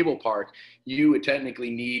to a cable park, you would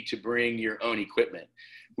technically need to bring your own equipment.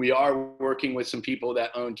 We are working with some people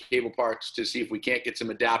that own cable parks to see if we can't get some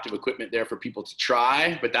adaptive equipment there for people to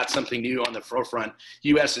try, but that's something new on the forefront.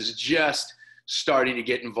 US is just starting to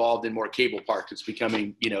get involved in more cable parks. It's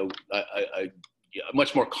becoming, you know, a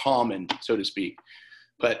much more common, so to speak.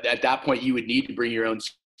 But at that point, you would need to bring your own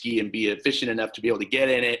ski and be efficient enough to be able to get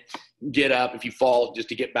in it, get up if you fall, just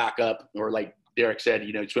to get back up, or like Derek said,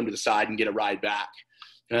 swim to the side and get a ride back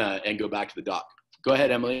and go back to the dock. Go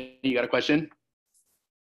ahead, Emily. You got a question?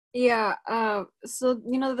 Yeah. So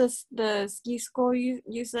the ski school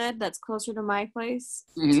you said that's closer to my place,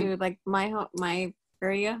 to like my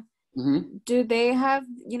area. Mm-hmm. Do they have,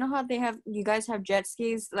 how you guys have jet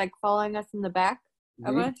skis like following us in the back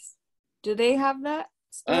of us? Do they have that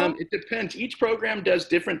still? It depends. Each program does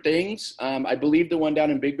different things. I believe the one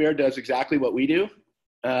down in Big Bear does exactly what we do.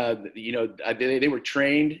 They were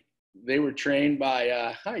trained. They were trained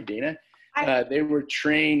by hi Dana. They were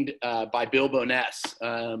trained by Bill Boness,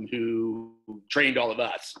 who trained all of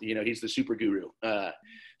us. He's the super guru.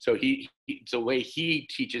 So the way he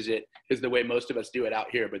teaches it is the way most of us do it out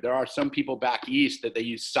here. But there are some people back east that they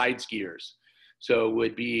use side skiers. So it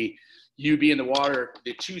would be you be in the water,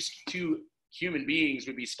 the two human beings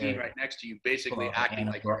would be skiing right next to you, basically acting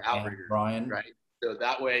like you're outriggers, right? So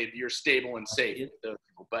that way you're stable and safe with those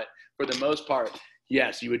people. But for the most part,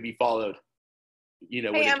 yes, you would be followed.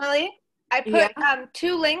 Hey, Emily, I put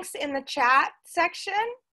 2 links in the chat section.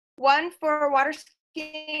 One for water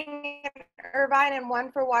skiing in Irvine and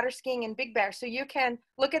one for water skiing in Big Bear. So you can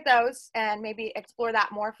look at those and maybe explore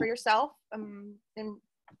that more for yourself. And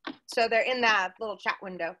so they're in that little chat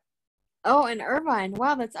window. Oh, in Irvine.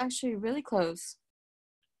 Wow, that's actually really close.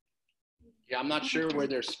 Yeah, I'm not sure where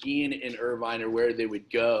they're skiing in Irvine or where they would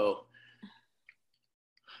go.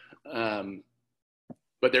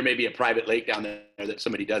 But there may be a private lake down there that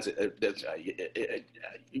somebody does it.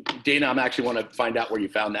 Dana, I'm actually want to find out where you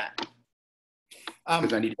found that. I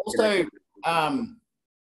need also,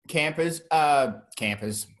 campers, I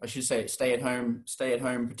should say stay-at-home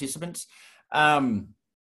participants.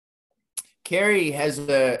 Kerry has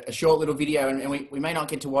a short little video, and we may not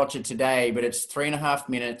get to watch it today, but it's 3.5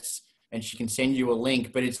 minutes, and she can send you a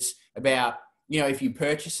link. But it's about, if you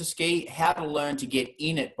purchase a ski, how to learn to get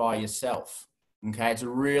in it by yourself. Okay, it's a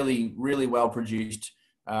really, really well-produced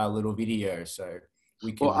little video. So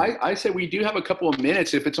we can. Well, I say we do have a couple of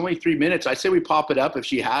minutes. If it's only 3 minutes, I say we pop it up if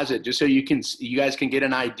she has it, just so you guys can get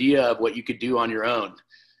an idea of what you could do on your own.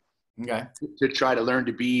 Okay. To try to learn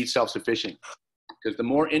to be self-sufficient. Because the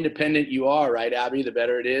more independent you are, right, Abby, the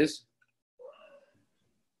better it is.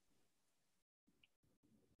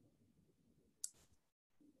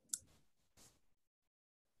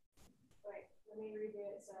 Wait, let me redo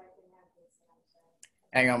it so I can have this.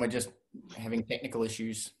 Hang on, we're just having technical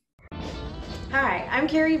issues. Hi, I'm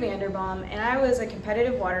Carrie Vanderbaum, and I was a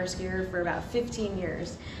competitive water skier for about 15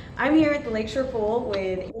 years. I'm here at the Lakeshore Pool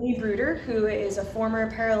with Amy Bruder, who is a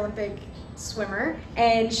former Paralympic swimmer,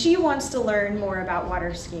 and she wants to learn more about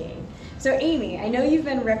water skiing. So Amy, I know you've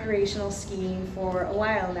been recreational skiing for a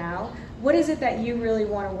while now. What is it that you really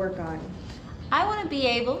want to work on? I want to be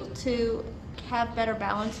able to have better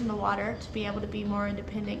balance in the water, to be able to be more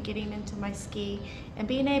independent getting into my ski, and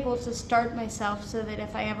being able to start myself so that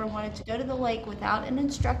if I ever wanted to go to the lake without an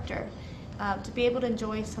instructor, to be able to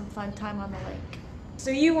enjoy some fun time on the lake. So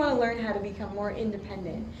you want to learn how to become more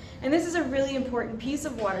independent. And this is a really important piece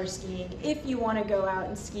of water skiing if you want to go out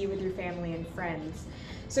and ski with your family and friends.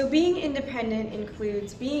 So being independent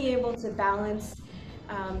includes being able to balance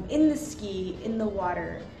in the ski, in the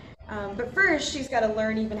water. But first, she's got to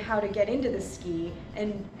learn even how to get into the ski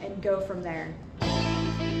and go from there.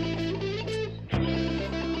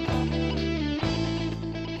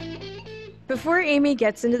 Before Amy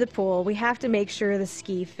gets into the pool, we have to make sure the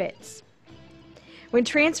ski fits. When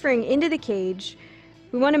transferring into the cage,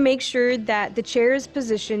 we want to make sure that the chair is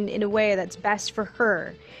positioned in a way that's best for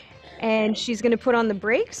her. And she's going to put on the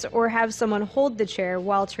brakes or have someone hold the chair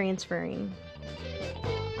while transferring.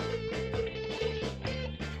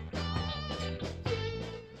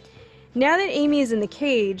 Now that Amy is in the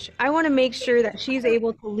cage, I want to make sure that she's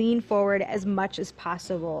able to lean forward as much as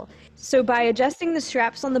possible. So by adjusting the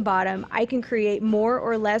straps on the bottom, I can create more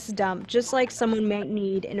or less dump, just like someone might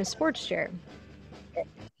need in a sports chair.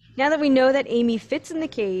 Now that we know that Amy fits in the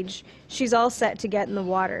cage, she's all set to get in the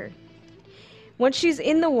water. Once she's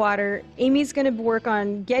in the water, Amy's going to work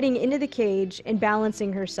on getting into the cage and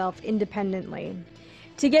balancing herself independently.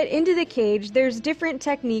 To get into the cage, there's different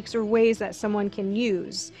techniques or ways that someone can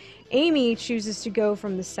use. Amy chooses to go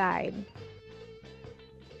from the side.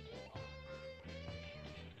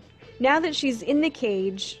 Now that she's in the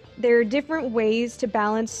cage, there are different ways to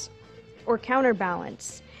balance or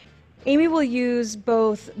counterbalance. Amy will use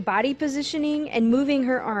both body positioning and moving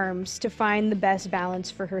her arms to find the best balance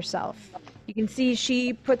for herself. You can see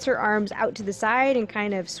she puts her arms out to the side and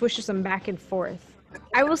kind of swishes them back and forth.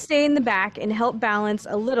 I will stay in the back and help balance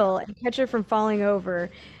a little and catch her from falling over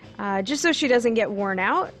just so she doesn't get worn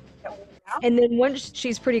out. And then once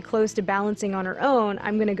she's pretty close to balancing on her own,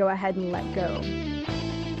 I'm going to go ahead and let go.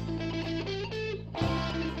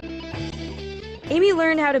 Amy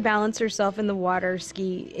learned how to balance herself in the water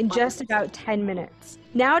ski in just about 10 minutes.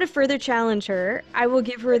 Now, to further challenge her, I will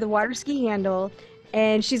give her the water ski handle,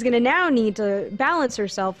 and she's going to now need to balance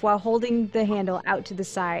herself while holding the handle out to the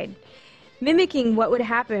side, mimicking what would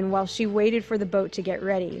happen while she waited for the boat to get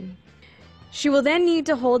ready. She will then need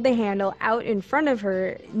to hold the handle out in front of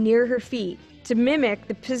her near her feet to mimic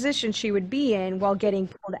the position she would be in while getting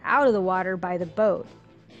pulled out of the water by the boat.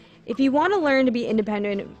 If you want to learn to be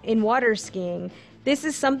independent in water skiing, this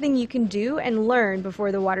is something you can do and learn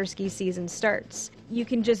before the water ski season starts. You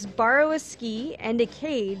can just borrow a ski and a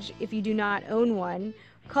cage if you do not own one,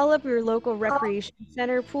 call up your local recreation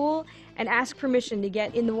center pool, and ask permission to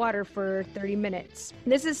get in the water for 30 minutes.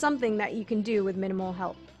 This is something that you can do with minimal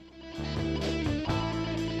help.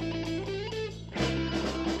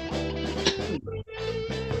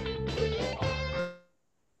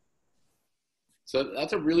 So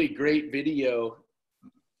that's a really great video,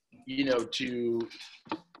 to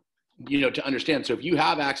understand. So if you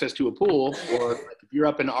have access to a pool, or if you're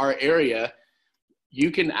up in our area,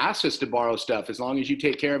 you can ask us to borrow stuff. As long as you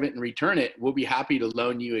take care of it and return it, we'll be happy to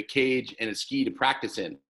loan you a cage and a ski to practice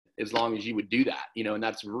in, as long as you would do that, and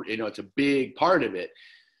that's, it's a big part of it,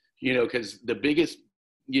 because the biggest,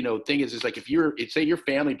 thing is like, say your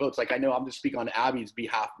family boats, like I know I'm just speaking on Abby's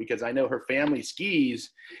behalf because I know her family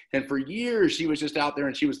skis, and for years she was just out there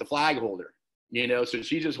and she was the flag holder, so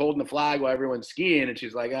she's just holding the flag while everyone's skiing, and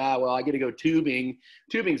she's like, well, I get to go tubing.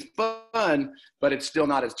 Tubing's fun, but it's still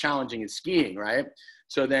not as challenging as skiing, right?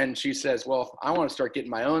 So then she says, well, I want to start getting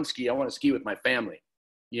my own ski. I want to ski with my family,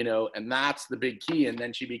 and that's the big key. And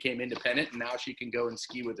then she became independent, and now she can go and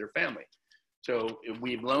ski with her family. So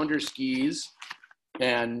we've loaned her skis,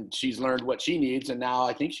 and she's learned what she needs, and now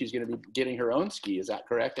I think she's going to be getting her own ski. Is that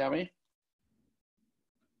correct, Abby?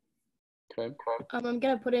 Okay. I'm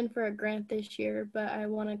going to put in for a grant this year, but I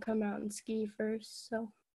want to come out and ski first, so.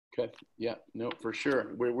 Okay. Yeah, no, for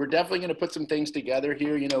sure. We're definitely going to put some things together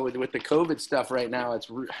here, with the COVID stuff right now. It's,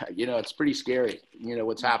 it's pretty scary,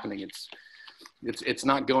 what's happening. It's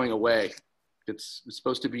not going away. It's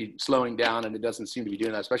supposed to be slowing down, and it doesn't seem to be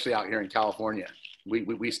doing that, especially out here in California.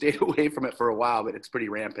 We stayed away from it for a while, but it's pretty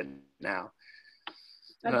rampant now.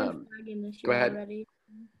 I've been flagging this year go ahead. already.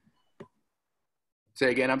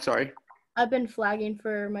 Say again, I'm sorry. I've been flagging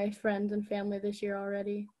for my friends and family this year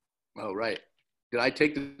already. Oh, right. Did I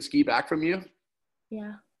take the ski back from you?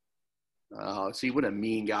 Yeah. Oh, see what a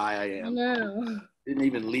mean guy I am. I know. Didn't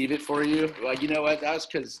even leave it for you. Like, you know what? That's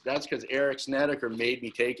because Eric Snedeker made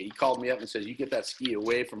me take it. He called me up and says, you get that ski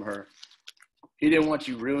away from her. He didn't want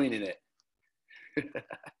you ruining it.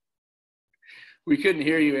 We couldn't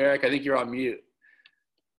hear you, Eric. I think you're on mute.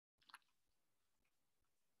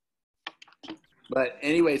 But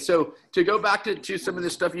anyway, so to go back to some of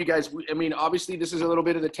this stuff, you guys, I mean, obviously this is a little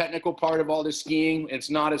bit of the technical part of all this skiing. It's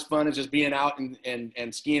not as fun as just being out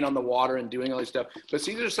and skiing on the water and doing all this stuff. But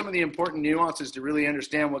these are some of the important nuances to really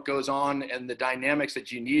understand what goes on and the dynamics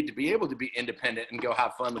that you need to be able to be independent and go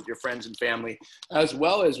have fun with your friends and family, as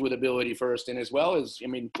well as with Ability First. And as well as, I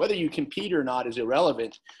mean, whether you compete or not is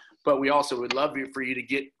irrelevant. But we also would love for you to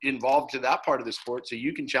get involved to that part of the sport so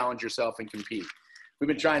you can challenge yourself and compete. We've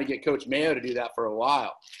been trying to get Coach Mayo to do that for a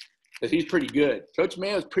while, because he's pretty good. Coach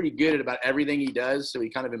Mayo is pretty good at about everything he does, so he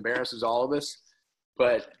kind of embarrasses all of us.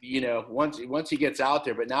 But, once he gets out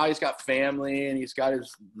there, but now he's got family and he's got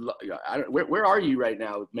his – where are you right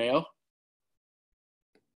now, Mayo?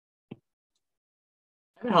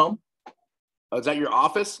 I'm at home. Oh, is that your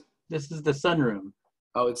office? This is the sunroom.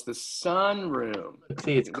 Oh, it's the sunroom. Let's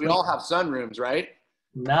see, it's we all have sunrooms, right?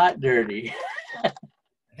 Not dirty.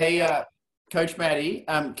 Hey, Coach Matty,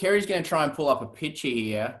 Kerry's going to try and pull up a picture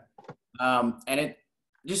here, and it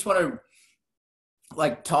just want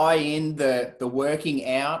to tie in the working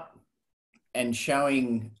out and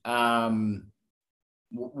showing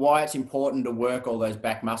why it's important to work all those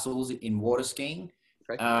back muscles in water skiing.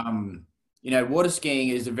 Okay. Water skiing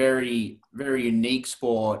is a very, very unique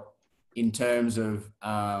sport in terms of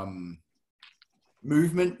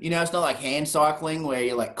movement. It's not like hand cycling where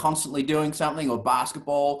you're constantly doing something, or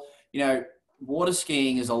basketball. Water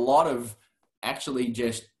skiing is a lot of actually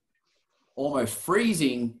just almost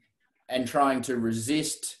freezing and trying to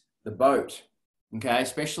resist the boat, okay,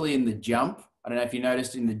 especially in the jump. I don't know if you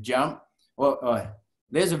noticed in the jump. Well,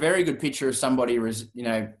 there's a very good picture of somebody,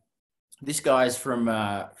 this guy's from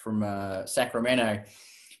Sacramento,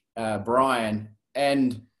 Brian,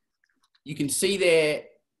 and you can see there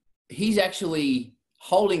he's actually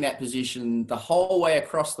holding that position the whole way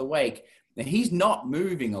across the wake. And he's not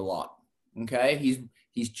moving a lot. Okay.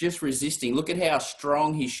 He's just resisting. Look at how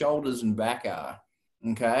strong his shoulders and back are.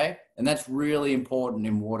 Okay. And that's really important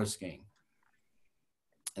in water skiing.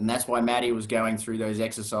 And that's why Matty was going through those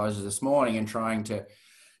exercises this morning and trying to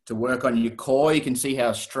work on your core. You can see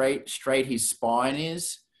how straight his spine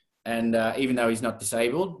is. And even though he's not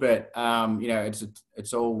disabled, but, you know,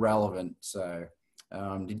 it's all relevant. So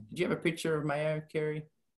did you have a picture of Mayo, Kerry?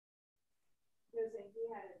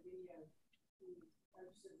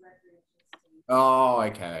 Oh,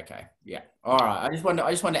 okay. Yeah. All right. I just want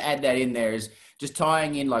to add that in there, is just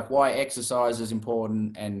tying in like why exercise is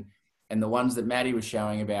important and the ones that Matty was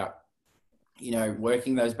showing about, you know,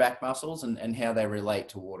 working those back muscles and how they relate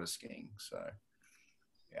to water skiing. So,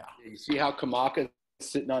 yeah. You see how Kamaka is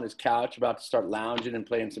sitting on his couch about to start lounging and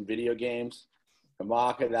playing some video games?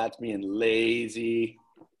 Kamaka, that's being lazy.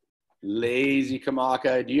 Lazy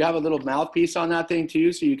Kamaka. Do you have a little mouthpiece on that thing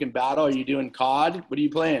too so you can battle? Are you doing COD? What are you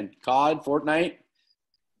playing? COD? Fortnite?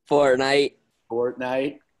 Fortnite.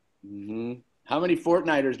 Mm-hmm. How many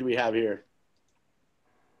Fortniters do we have here?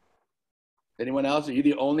 Anyone else? Are you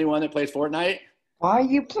the only one that plays Fortnite? Why are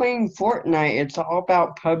you playing Fortnite? It's all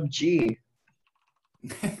about PUBG.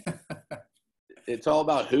 It's all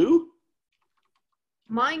about who?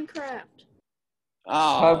 Minecraft.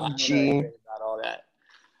 Oh, PUBG. About all that.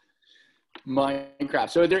 Minecraft.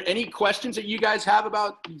 So are there any questions that you guys have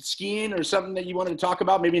about skiing or something that you wanted to talk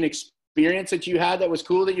about? Maybe an experience that you had that was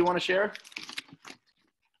cool that you want to share?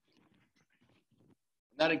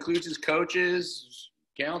 That includes his coaches,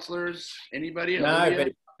 counselors, anybody? No,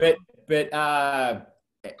 but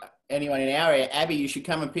anyone in our area, Abby, you should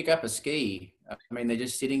come and pick up a ski. I mean, they're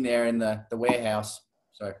just sitting there in the warehouse.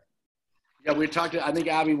 So yeah, we talked. I think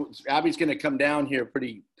Abby's going to come down here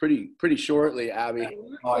pretty shortly. Abby.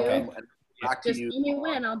 Oh, okay. Back to you. Just see me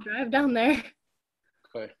when I'll drive down there.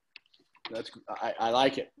 Okay, I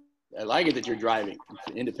like it. I like it that you're driving. It's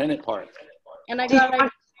the independent part. And I got my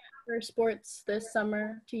for sports this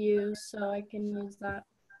summer to use, so I can use that.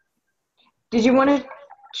 Did you want to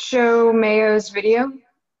show Mayo's video?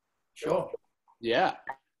 Sure. Yeah.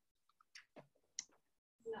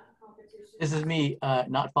 This is me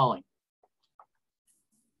not falling.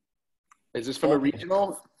 Is this from a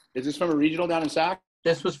regional? Is this from a regional down in Sac?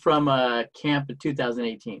 This was from camp in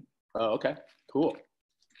 2018. Oh, okay, cool.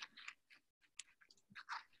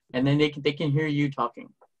 And then they can hear you talking,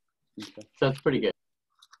 okay. So that's pretty good.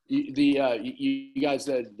 You guys,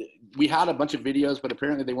 we had a bunch of videos, but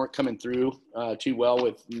apparently they weren't coming through too well.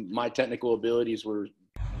 With my technical abilities were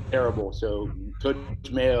terrible. So Coach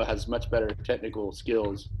Mayo has much better technical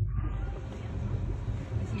skills.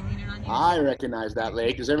 I recognize that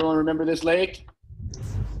lake. Does everyone remember this lake?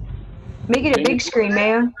 Make it a big screen,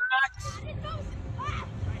 Mayo.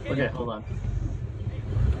 Okay, hold on.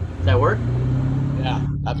 Does that work? Yeah,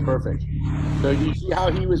 that's perfect. So you see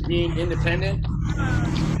how he was being independent?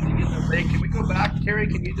 Can we go back, Carrie?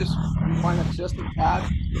 Can you just wind up just a tad?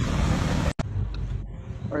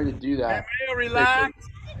 Sorry to do that. Mayo, relax.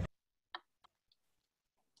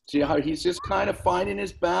 See how he's just kind of finding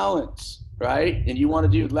his balance, right? And you want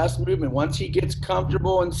to do less movement. Once he gets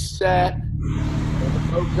comfortable and set, and the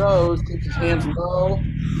boat goes, takes his hands low.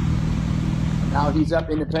 Now he's up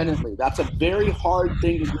independently. That's a very hard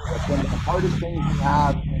thing to do. That's one of the hardest things you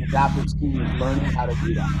have in adaptive skiing is learning how to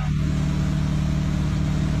do that.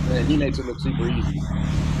 And he makes it look super easy.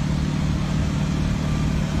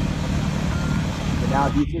 And now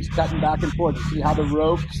he's just cutting back and forth. You see how the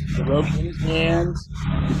rope in his hands.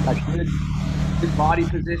 He's got good body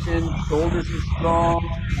position. Shoulders are strong.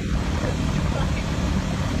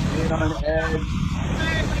 Staying on the edge.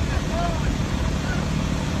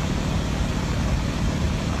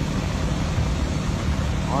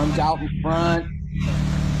 Arms out in front.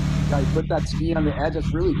 Got to put that ski on the edge.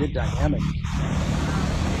 That's really good dynamic.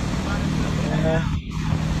 Yeah.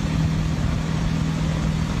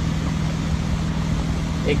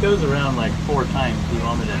 It goes around like 4 times. Do you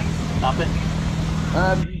want me to stop it?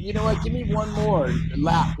 You know what? Give me one more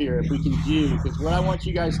lap here if we can do, because what I want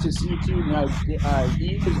you guys to see too now, he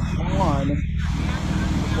is on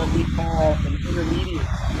what we call an intermediate.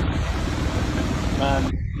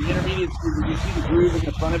 The intermediate ski, you see the groove in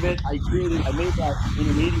the front of it? I made that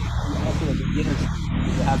intermediate ski also a beginner ski.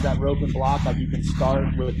 It has that rope and block, like you can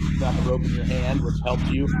start with the rope in your hand, which helps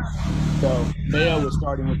you. So Mayo was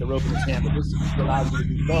starting with the rope in his hand, but this allows you to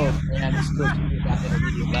do both and still keep at that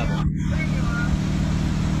intermediate level.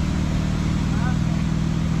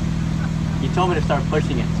 You told me to start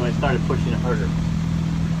pushing it, so I started pushing it harder.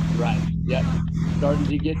 Right. Yep, starting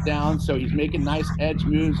to get down. So he's making nice edge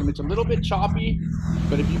moves. I mean, it's a little bit choppy,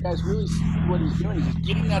 but if you guys really see what he's doing, he's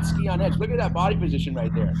getting that ski on edge. Look at that body position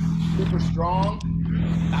right there. Super strong.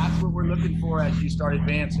 That's what we're looking for as you start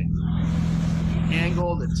advancing.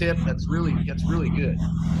 Angle, the tip, that's really good.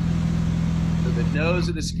 So the nose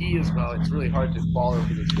of the ski is, well, it's really hard to follow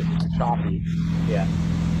because it's getting choppy. Yeah.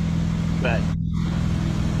 But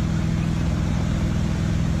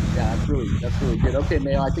yeah, that's really good. Okay,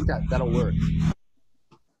 Mayo, I think that'll work.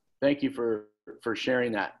 Thank you for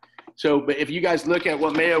sharing that. So, but if you guys look at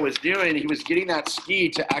what Mayo was doing, he was getting that ski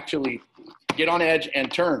to actually get on edge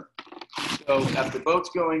and turn. So as the boat's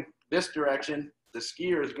going this direction, the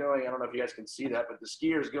skier is going, I don't know if you guys can see that, but the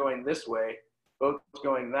skier is going this way, boat's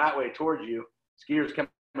going that way towards you, skier's coming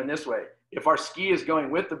this way. If our ski is going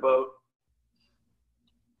with the boat,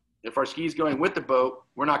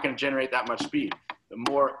 we're not going to generate that much speed. The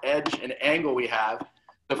more edge and angle we have,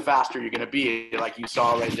 the faster you're going to be, like you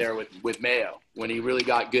saw right there with Mayo, when he really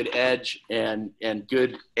got good edge and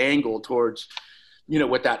good angle towards,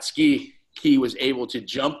 with that ski, he was able to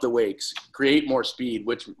jump the wakes, create more speed,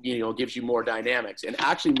 which, gives you more dynamics. And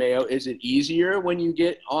actually, Mayo, is it easier when you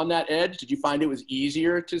get on that edge? Did you find it was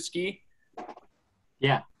easier to ski?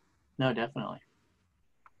 Yeah, no, definitely.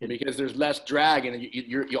 Because there's less drag, and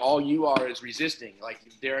all you are is resisting. Like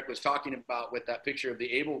Derek was talking about with that picture of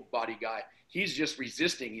the able-bodied guy, he's just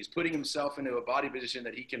resisting. He's putting himself into a body position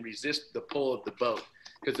that he can resist the pull of the boat,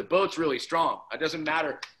 because the boat's really strong. It doesn't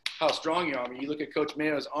matter how strong you are. I mean, you look at Coach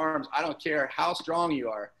Mayo's arms, I don't care how strong you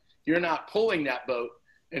are. You're not pulling that boat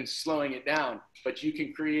and slowing it down, but you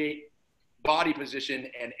can create body position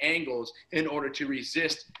and angles in order to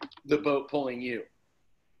resist the boat pulling you,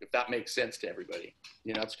 if that makes sense to everybody.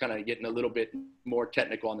 It's kind of getting a little bit more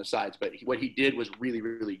technical on the sides, but what he did was really,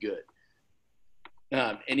 really good.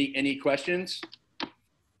 Any questions?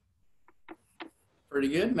 Pretty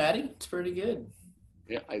good, Matty. It's pretty good.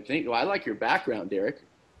 Yeah, I like your background, Derek.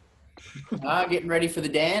 Getting ready for the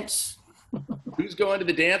dance. Who's going to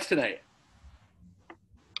the dance tonight?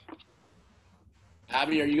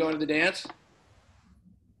 Abby, are you going to the dance?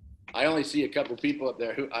 I only see a couple people up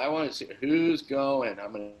there. I want to see who's going.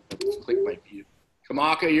 I'm going to click my view.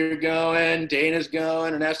 Kamaka, you're going. Dana's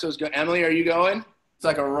going. Ernesto's going. Emily, are you going? It's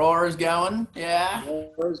like Aurora's going. Yeah.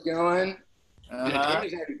 Aurora's going.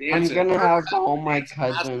 I'm going to have all my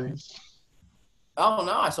cousins. Oh,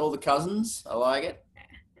 nice. All the cousins. I like it.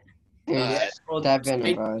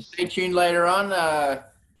 Stay tuned later on.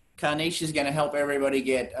 Carnisha's going to help everybody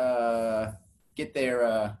get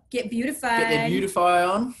beautify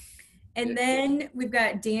on. And then we've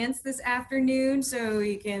got dance this afternoon, so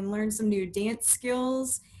you can learn some new dance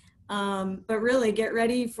skills. But really get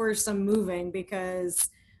ready for some moving, because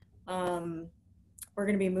we're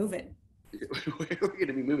going to be moving. We're going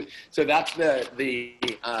to be moving. So that's the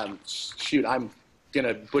shoot, I'm going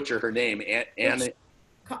to butcher her name.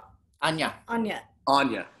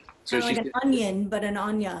 Anya. So she's like an onion, but an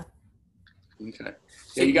Anya. Okay.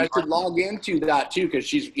 Yeah, you guys should log into that too, because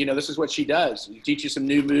she's, this is what she does. You teach you some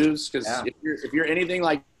new moves, because if you're anything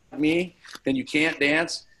like me and you can't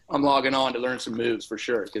dance, I'm logging on to learn some moves for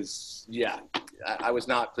sure. Because I was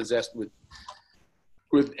not possessed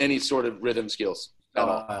with any sort of rhythm skills at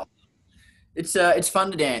all. It's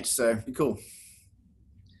fun to dance, so be cool.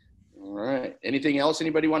 All right. Anything else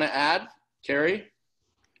anybody want to add? Carrie?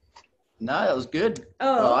 No, that was good.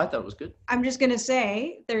 Oh, I thought it was good. I'm just going to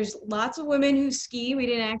say there's lots of women who ski. We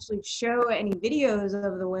didn't actually show any videos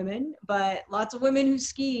of the women, but lots of women who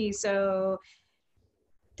ski. So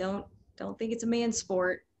don't think it's a man's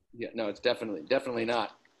sport. Yeah, no, it's definitely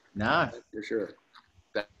not. No. That's for sure.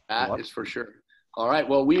 That is for sure. All right.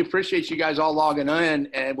 Well, we appreciate you guys all logging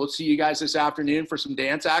in, and we'll see you guys this afternoon for some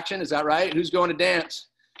dance action. Is that right? Who's going to dance?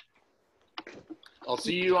 I'll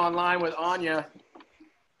see you online with Anya.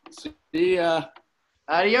 See ya.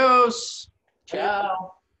 Adios.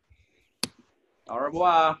 Ciao. Au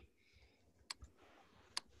revoir.